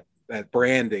want that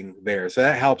branding there. So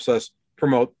that helps us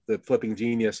promote the Flipping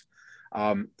Genius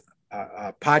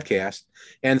podcast.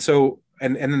 And so,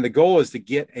 and then the goal is to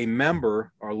get a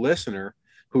member or listener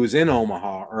who's in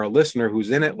Omaha, or a listener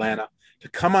who's in Atlanta, to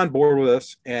come on board with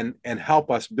us and help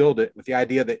us build it, with the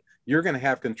idea that you're going to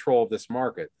have control of this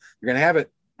market. You're going to have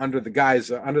it under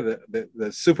the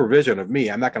supervision of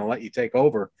me. I'm not going to let you take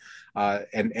over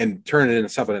and turn it into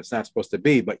something it's not supposed to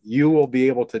be, but you will be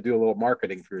able to do a little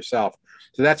marketing for yourself.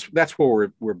 So that's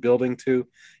where we're building to.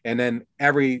 And then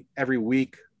every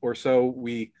week or so,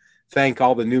 we thank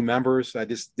all the new members. I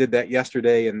just did that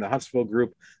yesterday in the Huntsville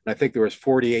group, and I think there was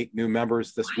 48 new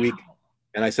members this week.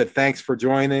 And I said, thanks for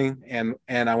joining, and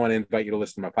I want to invite you to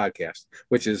listen to my podcast,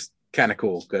 which is kind of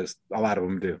cool, because a lot of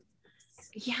them do.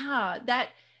 Yeah,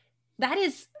 that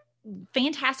is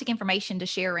fantastic information to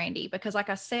share, Randy, because like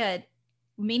I said,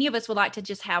 many of us would like to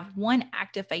just have one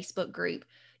active Facebook group.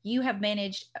 You have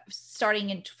managed,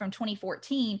 starting from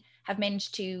 2014, have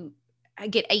managed to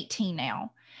get 18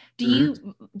 now. Do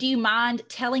you mind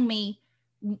telling me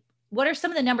what are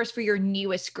some of the numbers for your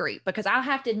newest group? Because I'll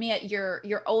have to admit,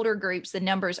 your older groups, the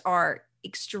numbers are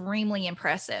extremely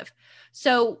impressive.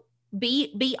 So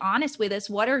be honest with us.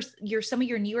 What are some of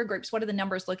your newer groups? What are the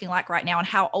numbers looking like right now, and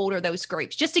how old are those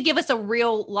groups? Just to give us a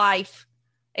real life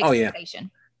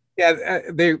expectation. Yeah,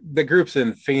 the groups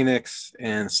in Phoenix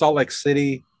and Salt Lake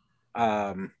City.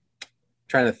 Trying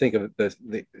to think of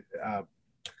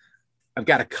I've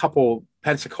got a couple,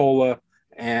 Pensacola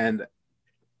and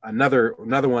another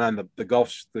one on the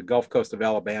Gulf Coast of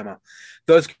Alabama.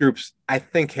 Those groups I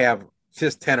think have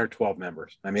just 10 or 12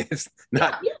 members. I mean, it's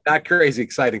not crazy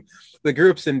exciting. The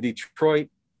groups in Detroit,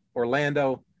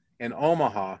 Orlando, and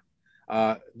Omaha,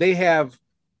 they have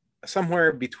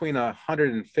somewhere between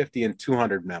 150 and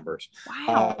 200 members.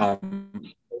 Wow.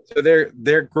 So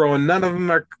they're growing. None of them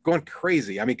are going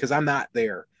crazy. I mean, because I'm not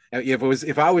there.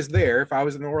 If I was there, if I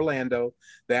was in Orlando,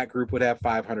 that group would have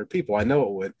 500 people. I know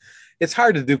it would. It's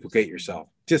hard to duplicate yourself.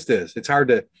 Just is. It's hard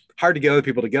to get other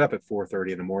people to get up at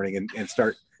 4:30 in the morning and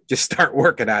start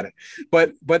working on it.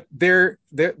 But there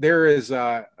is.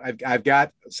 I've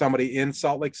got somebody in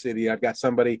Salt Lake City. I've got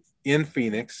somebody in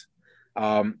Phoenix,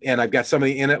 and I've got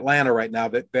somebody in Atlanta right now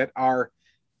that are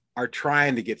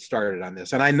trying to get started on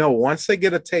this. And I know once they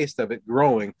get a taste of it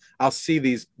growing, I'll see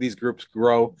these groups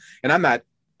grow. And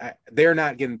they're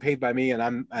not getting paid by me, and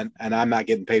I'm not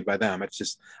getting paid by them. It's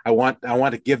just I want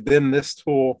to give them this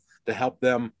tool to help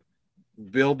them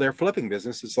build their flipping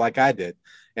businesses like I did,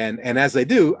 and as they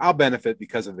do, I'll benefit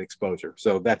because of the exposure.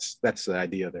 So that's the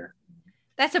idea there.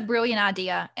 That's a brilliant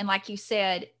idea. And like you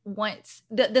said, once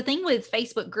the thing with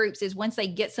Facebook groups is once they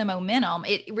get some momentum,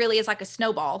 it really is like a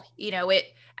snowball.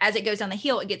 As it goes down the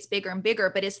hill, it gets bigger and bigger,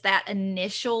 but it's that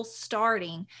initial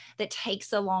starting that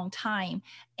takes a long time.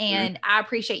 And I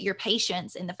appreciate your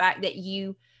patience in the fact that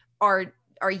you are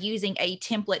using a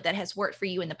template that has worked for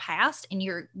you in the past, and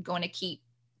you're going to keep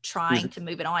trying to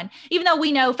move it on, even though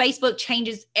we know Facebook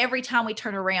changes every time we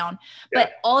turn around,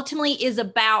 but ultimately is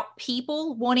about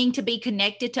people wanting to be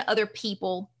connected to other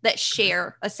people that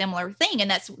share a similar thing.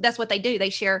 And that's what they do. They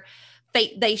share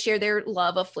their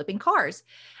love of flipping cars.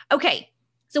 Okay.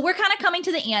 So we're kind of coming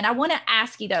to the end. I want to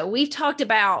ask you though, we've talked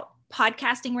about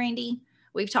podcasting, Randy.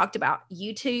 We've talked about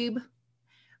YouTube.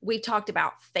 We've talked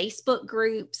about Facebook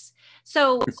groups.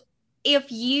 So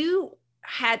if you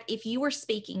were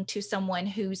speaking to someone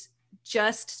who's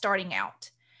just starting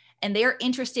out and they're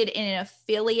interested in an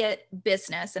affiliate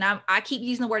business, and I keep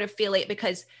using the word affiliate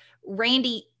because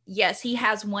Randy, yes, he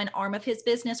has one arm of his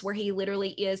business where he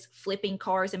literally is flipping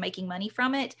cars and making money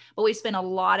from it. But we spent a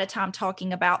lot of time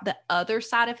talking about the other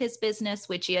side of his business,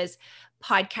 which is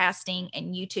podcasting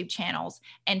and YouTube channels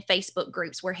and Facebook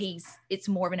groups where it's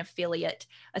more of an affiliate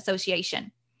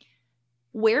association.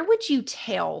 Where would you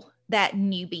tell that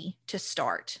newbie to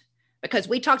start? Because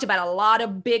we talked about a lot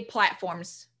of big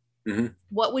platforms. Mm-hmm.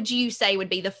 What would you say would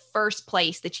be the first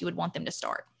place that you would want them to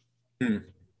start?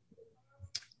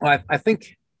 Well, I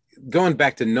think going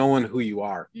back to knowing who you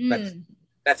are,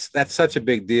 that's such a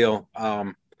big deal.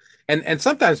 And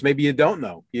sometimes maybe you don't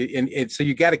know, so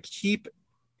you got to keep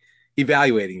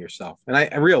evaluating yourself. And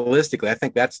I realistically, I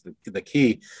think that's the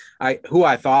key. Who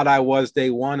I thought I was day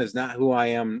one is not who I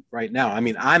am right now. I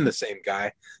mean, I'm the same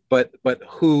guy, but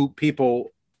who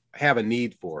people have a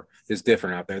need for is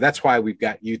different out there. That's why we've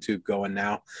got YouTube going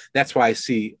now. That's why I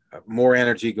see more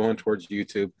energy going towards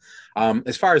YouTube.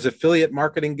 As far as affiliate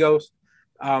marketing goes,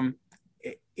 I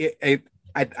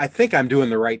think I'm doing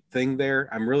the right thing there.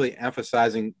 I'm really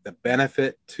emphasizing the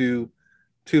benefit to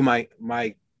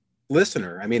my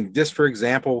listener. I mean, just for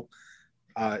example,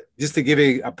 just to give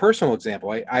you a personal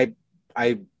example, I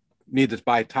needed to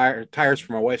buy tires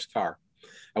for my wife's car.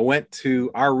 I went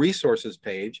to our resources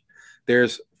page.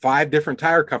 There's 5 different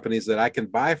tire companies that I can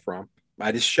buy from.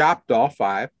 I just shopped all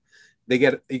 5.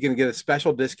 You can get a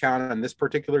special discount on this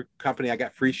particular company. I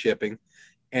got free shipping,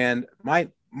 and my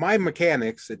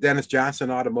mechanics at Dennis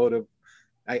Johnson Automotive.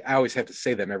 I always have to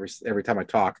say them every time I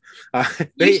talk.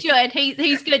 You should.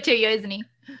 He's good to you, isn't he?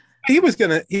 He was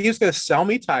gonna sell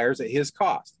me tires at his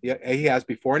cost. He has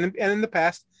before, and in the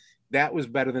past, that was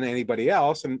better than anybody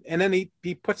else. And then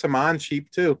he puts them on cheap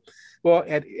too. Well,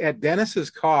 at Dennis's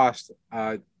cost,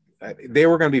 they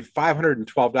were going to be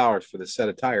 $512 for the set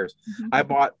of tires. Mm-hmm. I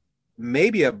bought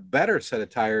maybe a better set of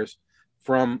tires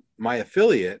from my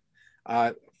affiliate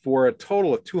for a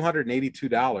total of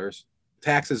 $282.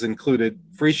 Taxes included,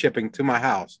 free shipping to my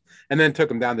house, and then took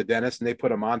them down to Dennis, and they put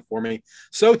them on for me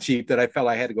so cheap that I felt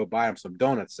I had to go buy them some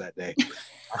donuts that day.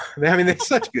 I mean, they're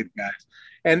such good guys.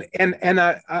 And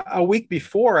a week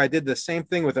before, I did the same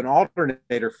thing with an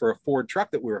alternator for a Ford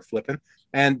truck that we were flipping,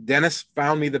 and Dennis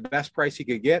found me the best price he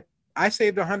could get. I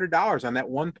saved $100 on that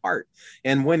one part.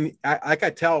 And when I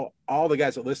tell all the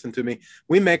guys that listen to me,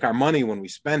 we make our money when we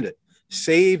spend it.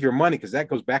 Save your money, because that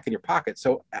goes back in your pocket.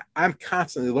 So I'm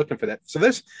constantly looking for that. So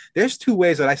there's 2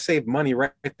 ways that I save money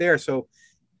right there. So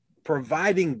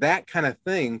providing that kind of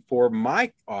thing for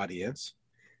my audience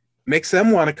makes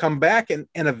them want to come back, and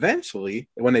eventually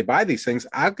when they buy these things,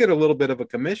 I'll get a little bit of a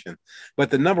commission.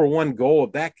 But the number one goal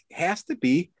of that has to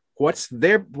be what's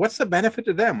the benefit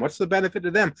to them? What's the benefit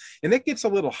to them? And it gets a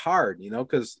little hard,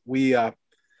 because we got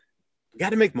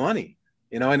to make money,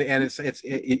 and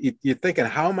you're thinking,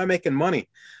 how am I making money?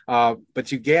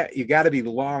 But you got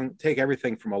to take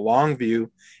everything from a long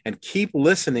view and keep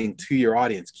listening to your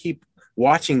audience, keep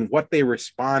watching what they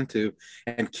respond to,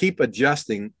 and keep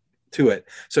adjusting to it.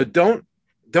 So don't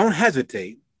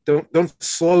hesitate. Don't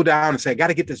slow down and say, I got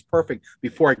to get this perfect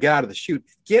before I get out of the chute.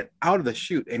 Get out of the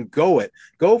chute and go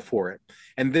for it.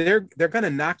 And they're going to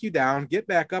knock you down, get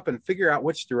back up, and figure out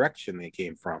which direction they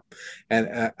came from.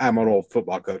 And I'm an old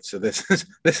football coach, so this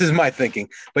is my thinking.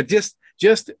 But just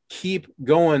keep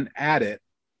going at it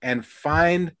and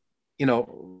find the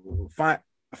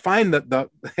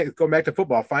go back to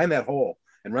football, find that hole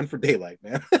and run for daylight,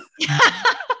 man.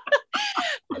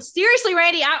 Seriously,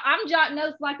 Randy, I'm jotting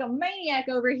notes like a maniac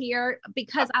over here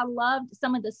because I loved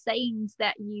some of the sayings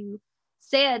that you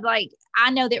said. Like, I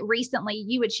know that recently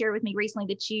you had shared with me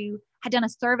that you had done a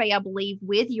survey, I believe,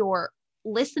 with your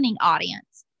listening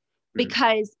audience,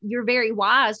 because you're very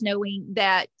wise knowing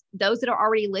that those that are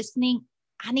already listening,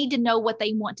 I need to know what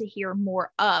they want to hear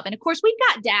more of. And of course, we've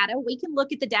got data. We can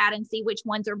look at the data and see which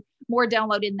ones are more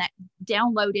downloaded.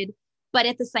 But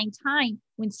at the same time,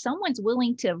 when someone's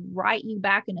willing to write you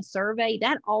back in a survey,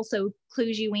 that also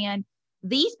clues you in.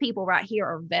 These people right here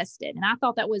are vested. And I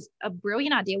thought that was a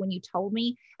brilliant idea when you told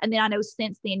me. And then I know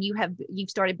since then you've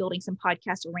started building some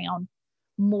podcasts around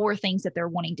more things that they're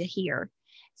wanting to hear.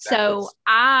 So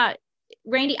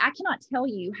Randy, I cannot tell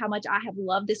you how much I have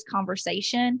loved this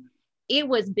conversation. It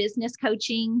was business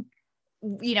coaching,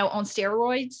 on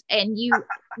steroids, and you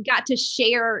got to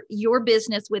share your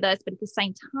business with us. But at the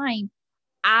same time,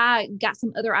 I got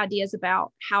some other ideas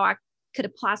about how I could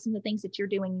apply some of the things that you're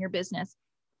doing in your business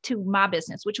to my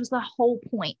business, which was the whole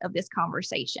point of this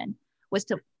conversation, was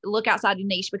to look outside your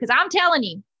niche, because I'm telling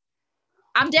you,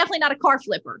 I'm definitely not a car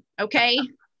flipper. Okay.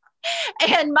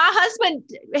 And my husband,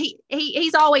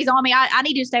 he's always on me. I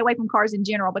need to stay away from cars in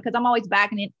general, because I'm always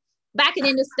backing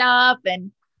into stuff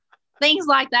and things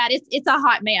like that. It's a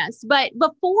hot mess. But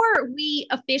before we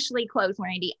officially close,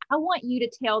 Randy, I want you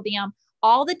to tell them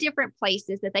all the different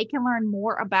places that they can learn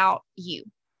more about you.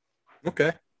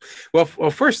 Okay. Well,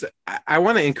 first, I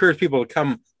want to encourage people to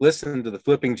come listen to the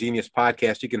Flipping Genius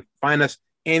podcast. You can find us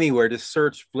anywhere. Just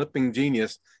search Flipping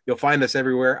Genius. You'll find us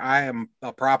everywhere. I am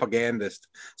a propagandist,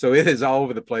 so it is all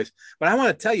over the place. But I want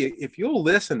to tell you, if you'll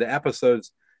listen to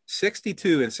episodes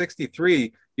 62 and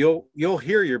 63, you'll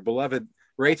hear your beloved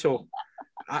Rachel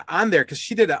on there, because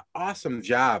she did an awesome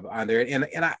job on there. And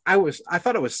I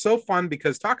thought it was so fun,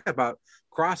 because talking about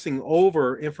crossing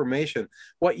over information,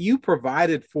 what you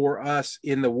provided for us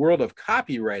in the world of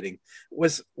copywriting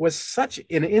was such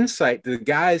an insight to the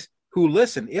guys who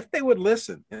listen, if they would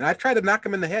listen. And I tried to knock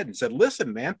them in the head and said,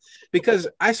 listen, man, because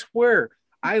I swear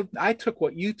I took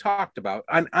what you talked about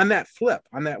on that flip,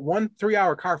 on that 1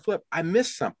 3-hour car flip. I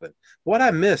missed something. What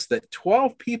I missed, that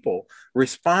 12 people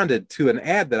responded to an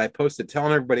ad that I posted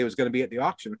telling everybody it was going to be at the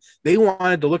auction. They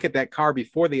wanted to look at that car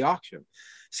before the auction.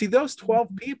 See, those 12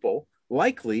 people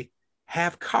likely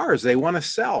have cars they want to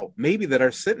sell, maybe that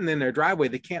are sitting in their driveway.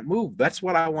 They can't move. That's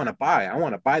what I want to buy. I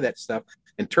want to buy that stuff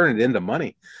and turn it into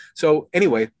money. So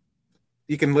anyway,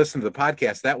 you can listen to the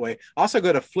podcast that way. Also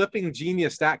go to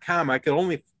flippinggenius.com. I could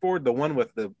only afford the one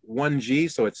with the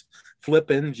 1G, so it's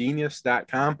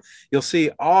flippinggenius.com. You'll see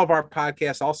all of our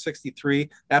podcasts, all 63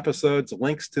 episodes,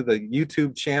 links to the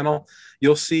YouTube channel.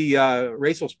 You'll see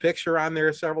Rachel's picture on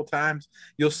there several times.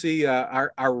 You'll see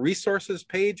our resources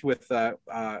page with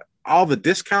all the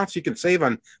discounts you can save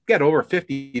on. We've got over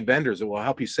 50 vendors that will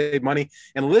help you save money,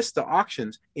 and list the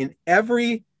auctions in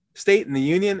every state in the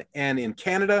union, and in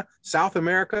Canada, South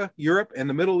America, Europe, and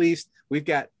the Middle East. We've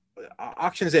got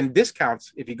auctions and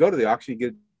discounts. If you go to the auction, you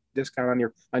get a discount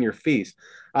on your fees.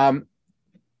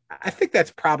 I think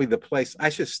that's probably the place. I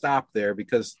should stop there,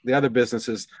 because the other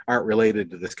businesses aren't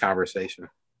related to this conversation.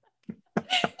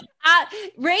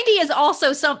 Randy is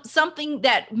also something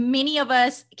that many of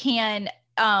us can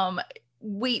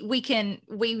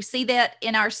we see that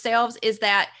in ourselves, is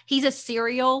that he's a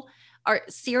serial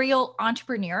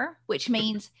entrepreneur, which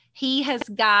means he has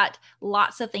got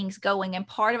lots of things going. And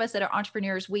part of us that are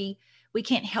entrepreneurs, we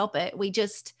can't help it. We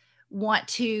just want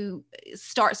to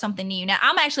start something new. Now,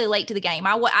 I'm actually late to the game.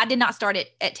 I did not start it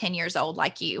at 10 years old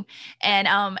like you. And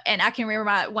I can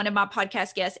remember one of my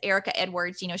podcast guests, Erica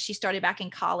Edwards, she started back in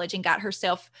college and got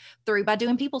herself through by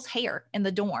doing people's hair in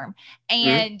the dorm.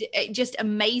 And just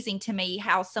amazing to me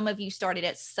how some of you started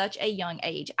at such a young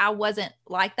age. I wasn't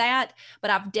like that,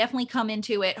 but I've definitely come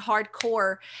into it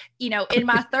hardcore, in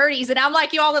my 30s. And I'm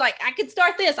like, you all are like, I could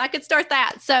start this, I could start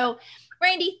that. So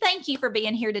Randy, thank you for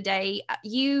being here today.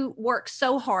 You work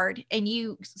so hard and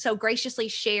you so graciously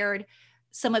shared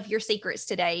some of your secrets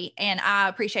today. And I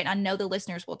appreciate it. I know the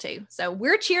listeners will too. So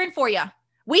we're cheering for you.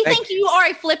 We think you are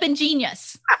a flipping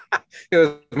genius. It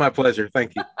was my pleasure.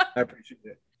 Thank you. I appreciate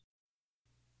it.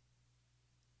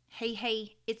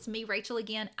 Hey, it's me, Rachel,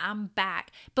 again. I'm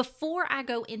back. Before I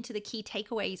go into the key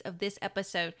takeaways of this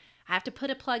episode, I have to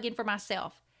put a plug in for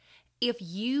myself. If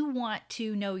you want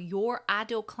to know your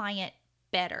ideal client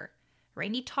better,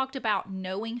 Randy talked about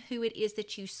knowing who it is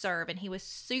that you serve, and he was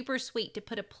super sweet to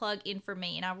put a plug in for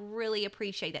me, and I really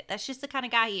appreciate that. That's just the kind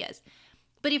of guy he is.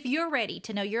 But if you're ready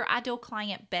to know your ideal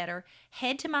client better,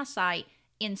 head to my site,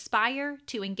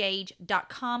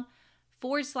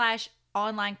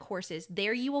 inspiretoengage.com/online courses.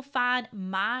 There you will find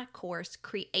my course,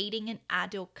 Creating an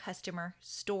Ideal Customer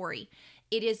Story.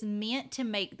 It is meant to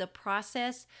make the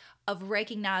process of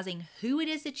recognizing who it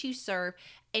is that you serve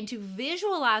and to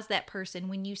visualize that person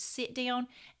when you sit down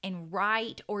and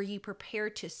write, or you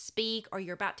prepare to speak, or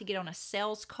you're about to get on a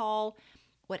sales call.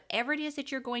 Whatever it is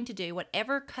that you're going to do,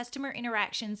 whatever customer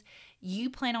interactions you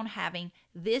plan on having,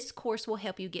 this course will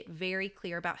help you get very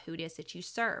clear about who it is that you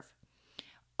serve.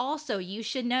 Also, you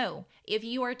should know, if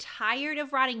you are tired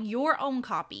of writing your own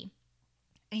copy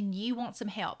and you want some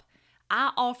help,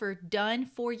 I offer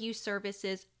done-for-you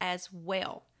services as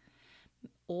well.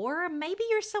 Or maybe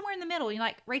you're somewhere in the middle. You're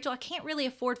like, Rachel, I can't really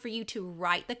afford for you to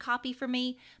write the copy for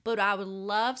me, but I would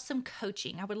love some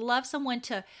coaching. I would love someone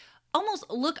to almost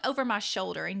look over my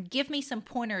shoulder and give me some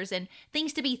pointers and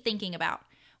things to be thinking about.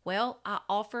 Well, I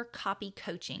offer copy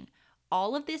coaching.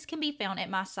 All of this can be found at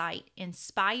my site,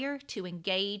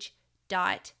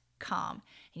 inspiretoengage.com,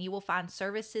 and you will find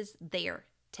services there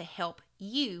to help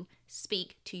you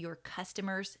speak to your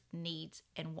customers' needs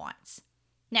and wants.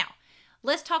 Now,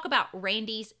 let's talk about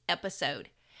Randy's episode.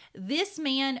 This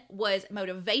man was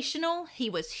motivational, he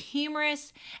was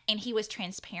humorous, and he was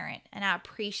transparent. And I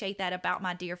appreciate that about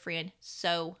my dear friend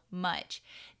so much.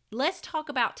 Let's talk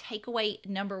about takeaway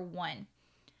number 1.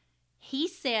 He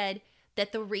said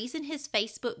that the reason his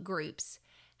Facebook groups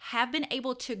have been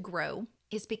able to grow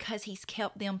is because he's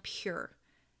kept them pure.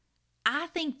 I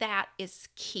think that is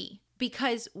key,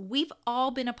 because we've all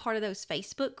been a part of those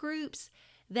Facebook groups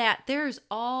that there's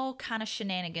all kind of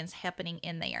shenanigans happening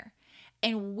in there.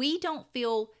 And we don't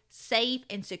feel safe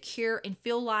and secure and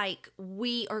feel like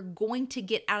we are going to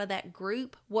get out of that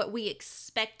group what we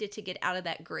expected to get out of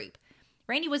that group.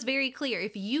 Randy was very clear.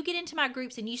 If you get into my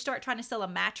groups and you start trying to sell a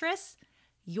mattress,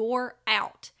 you're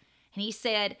out. And he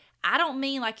said, I don't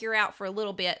mean like you're out for a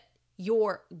little bit,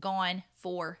 you're gone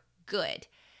for good.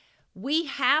 We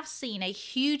have seen a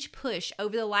huge push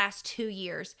over the last 2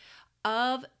 years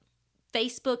of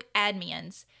Facebook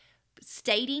admins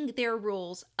stating their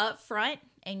rules up front,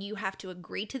 and you have to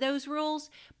agree to those rules.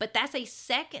 But that's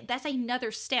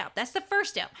another step. That's the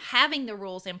first step, having the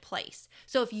rules in place.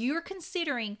 So if you're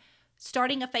considering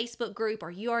starting a Facebook group, or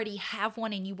you already have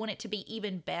one and you want it to be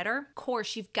even better, of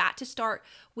course, you've got to start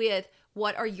with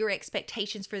what are your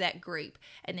expectations for that group,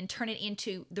 and then turn it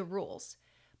into the rules.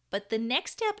 But the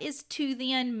next step is to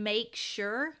then make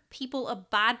sure people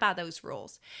abide by those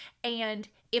rules. And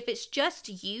if it's just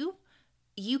you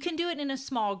can do it in a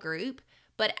small group,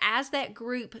 but as that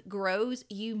group grows,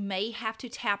 you may have to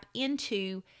tap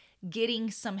into getting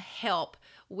some help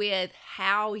with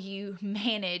how you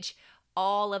manage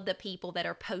all of the people that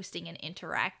are posting and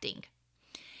interacting.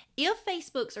 If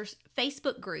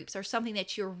Facebook groups are something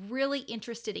that you're really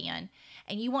interested in,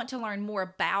 and you want to learn more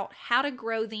about how to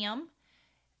grow them,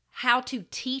 how to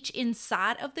teach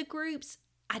inside of the groups,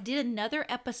 I did another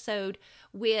episode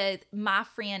with my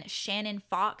friend Shannon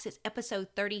Fox. It's episode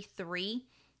 33.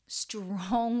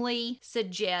 Strongly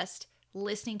suggest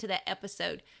listening to that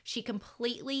episode. She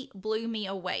completely blew me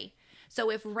away.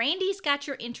 So if Randy's got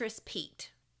your interest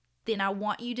piqued, then I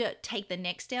want you to take the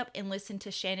next step and listen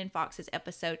to Shannon Fox's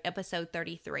episode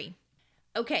 33.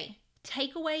 Okay,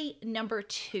 takeaway number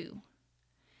 2.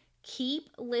 Keep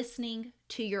listening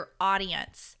to your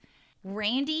audience.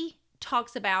 Randy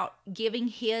talks about giving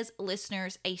his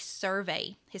listeners a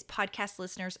survey, his podcast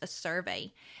listeners a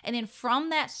survey. And then from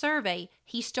that survey,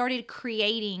 he started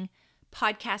creating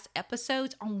podcast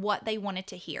episodes on what they wanted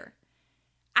to hear.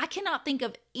 I cannot think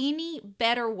of any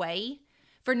better way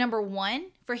for, number 1,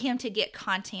 for him to get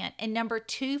content, and number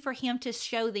 2, for him to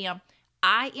show them,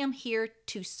 I am here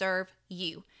to serve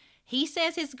you. He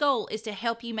says his goal is to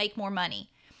help you make more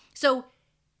money. So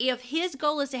if his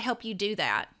goal is to help you do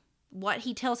that, what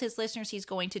he tells his listeners he's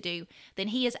going to do, then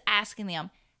he is asking them,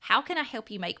 how can I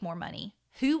help you make more money?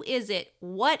 Who is it?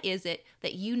 What is it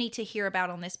that you need to hear about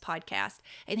on this podcast?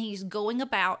 And he's going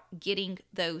about getting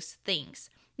those things.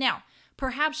 Now,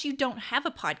 Perhaps you don't have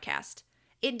a podcast.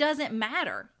 It doesn't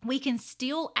matter. We can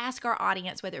still ask our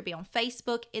audience, whether it be on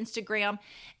Facebook, Instagram,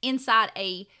 inside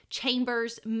a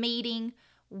chambers meeting,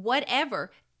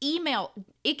 whatever. Email.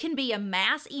 It can be a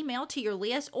mass email to your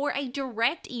list or a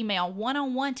direct email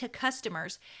one-on-one to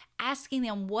customers, asking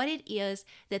them what it is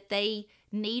that they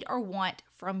need or want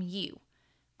from you.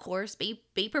 Of course, be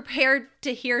prepared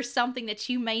to hear something that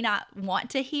you may not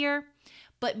want to hear,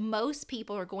 but most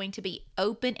people are going to be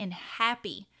open and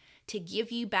happy to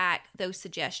give you back those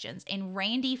suggestions. And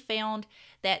Randy found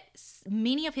that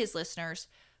many of his listeners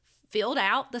filled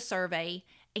out the survey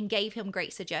and gave him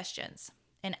great suggestions.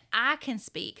 And I can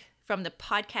speak from the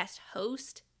podcast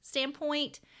host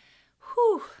standpoint,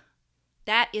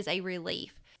 that is a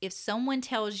relief. If someone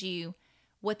tells you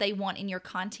what they want in your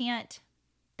content,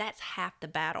 that's half the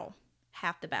battle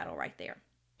right there.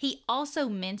 He also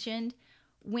mentioned,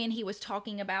 when he was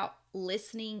talking about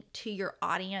listening to your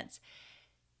audience,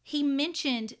 he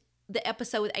mentioned the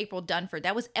episode with April Dunford.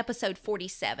 That was episode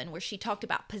 47, where she talked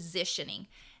about positioning.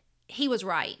 He was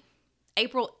right.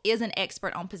 April is an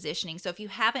expert on positioning. So if you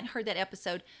haven't heard that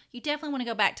episode, you definitely want to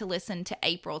go back to listen to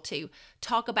April to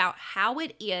talk about how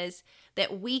it is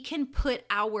that we can put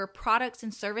our products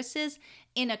and services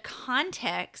in a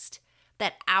context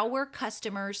that our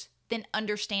customers then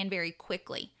understand very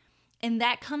quickly. And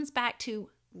that comes back to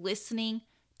listening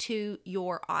to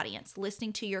your audience,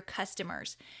 listening to your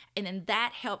customers. And then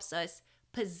that helps us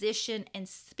position and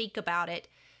speak about it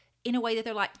in a way that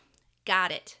they're like,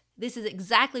 got it. This is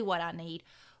exactly what I need.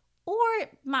 Or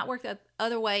it might work the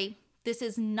other way. This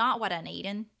is not what I need.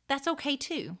 And that's okay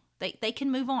too. They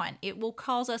can move on. It will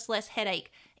cause us less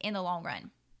headache in the long run.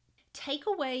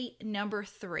 Takeaway number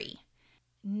 3,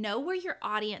 know where your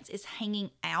audience is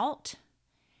hanging out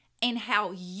and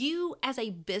how you as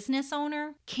a business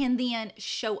owner can then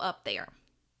show up there.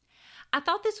 I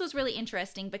thought this was really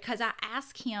interesting because I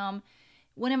asked him,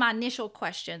 one of my initial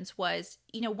questions was,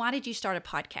 why did you start a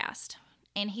podcast?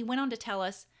 And he went on to tell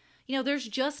us, there's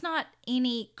just not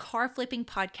any car flipping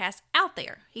podcasts out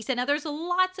there. He said, now there's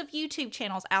lots of YouTube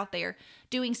channels out there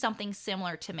doing something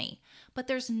similar to me, but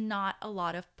there's not a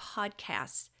lot of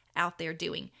podcasts out there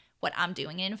doing what I'm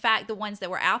doing. And in fact, the ones that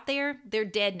were out there, they're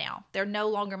dead now. They're no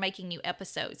longer making new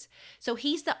episodes. So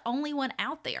he's the only one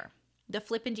out there, the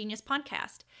Flippin' Genius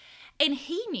podcast. And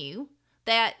he knew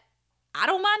that I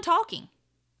don't mind talking.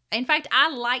 In fact, I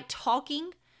like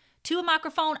talking to a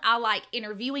microphone. I like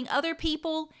interviewing other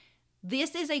people.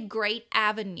 This is a great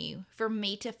avenue for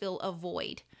me to fill a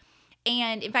void.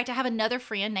 And in fact, I have another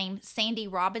friend named Sandy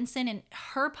Robinson, and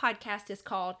her podcast is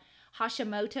called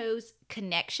Hashimoto's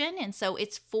Connection. And so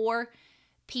it's for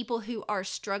people who are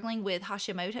struggling with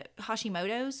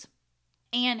Hashimoto's.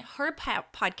 And her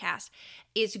podcast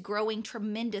is growing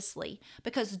tremendously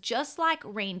because just like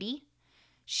Randy,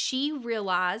 she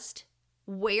realized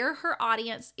where her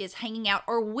audience is hanging out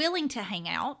or willing to hang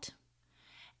out.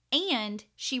 And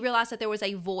she realized that there was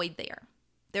a void there.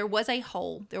 There was a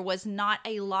hole. There was not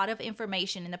a lot of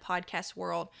information in the podcast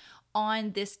world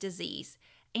on this disease.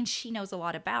 And she knows a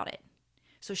lot about it.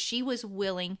 So she was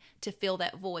willing to fill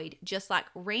that void, just like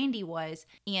Randy was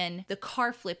in the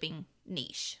car flipping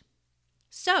niche.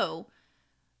 So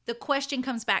the question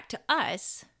comes back to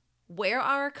us, where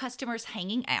are our customers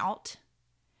hanging out?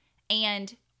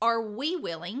 And are we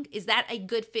willing, is that a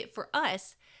good fit for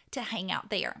us to hang out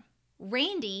there?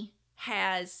 Randy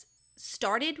has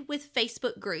started with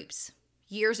Facebook groups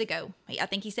years ago. I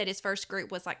think he said his first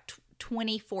group was like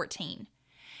 2014.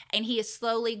 And he has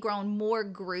slowly grown more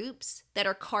groups that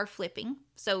are car flipping.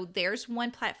 So there's one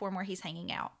platform where he's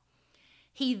hanging out.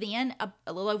 He then,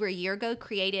 a little over a year ago,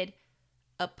 created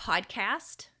a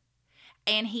podcast.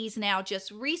 And he's now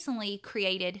just recently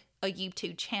created a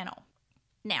YouTube channel.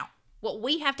 Now, what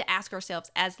we have to ask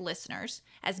ourselves as listeners,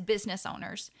 as business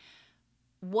owners,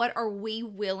 what are we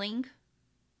willing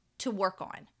to work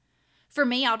on? For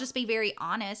me, I'll just be very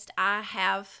honest. I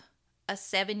have a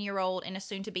 7-year-old and a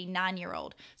soon-to-be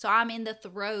 9-year-old. So I'm in the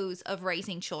throes of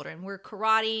raising children. We're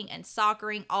karateing and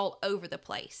soccering all over the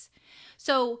place.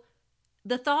 So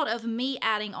the thought of me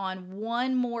adding on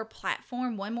one more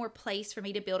platform, one more place for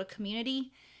me to build a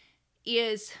community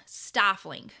is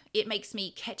stifling. It makes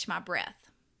me catch my breath.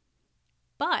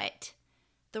 But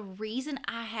the reason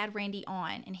I had Randy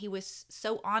on, and he was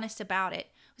so honest about it,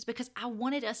 was because I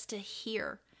wanted us to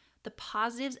hear the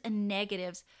positives and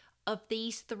negatives of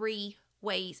these 3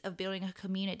 ways of building a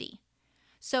community.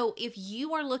 So if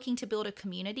you are looking to build a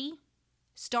community,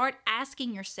 start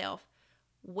asking yourself,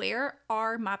 where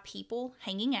are my people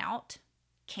hanging out?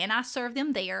 Can I serve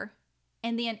them there?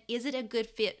 And then, is it a good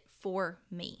fit for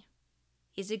me?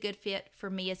 is a good fit for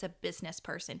me as a business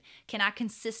person? Can I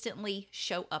consistently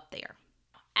show up there?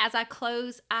 As I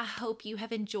close, I hope you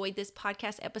have enjoyed this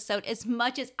podcast episode as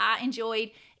much as I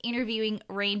enjoyed interviewing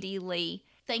Randy Lee.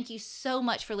 Thank you so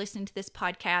much for listening to this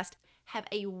podcast. Have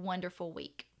a wonderful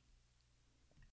week.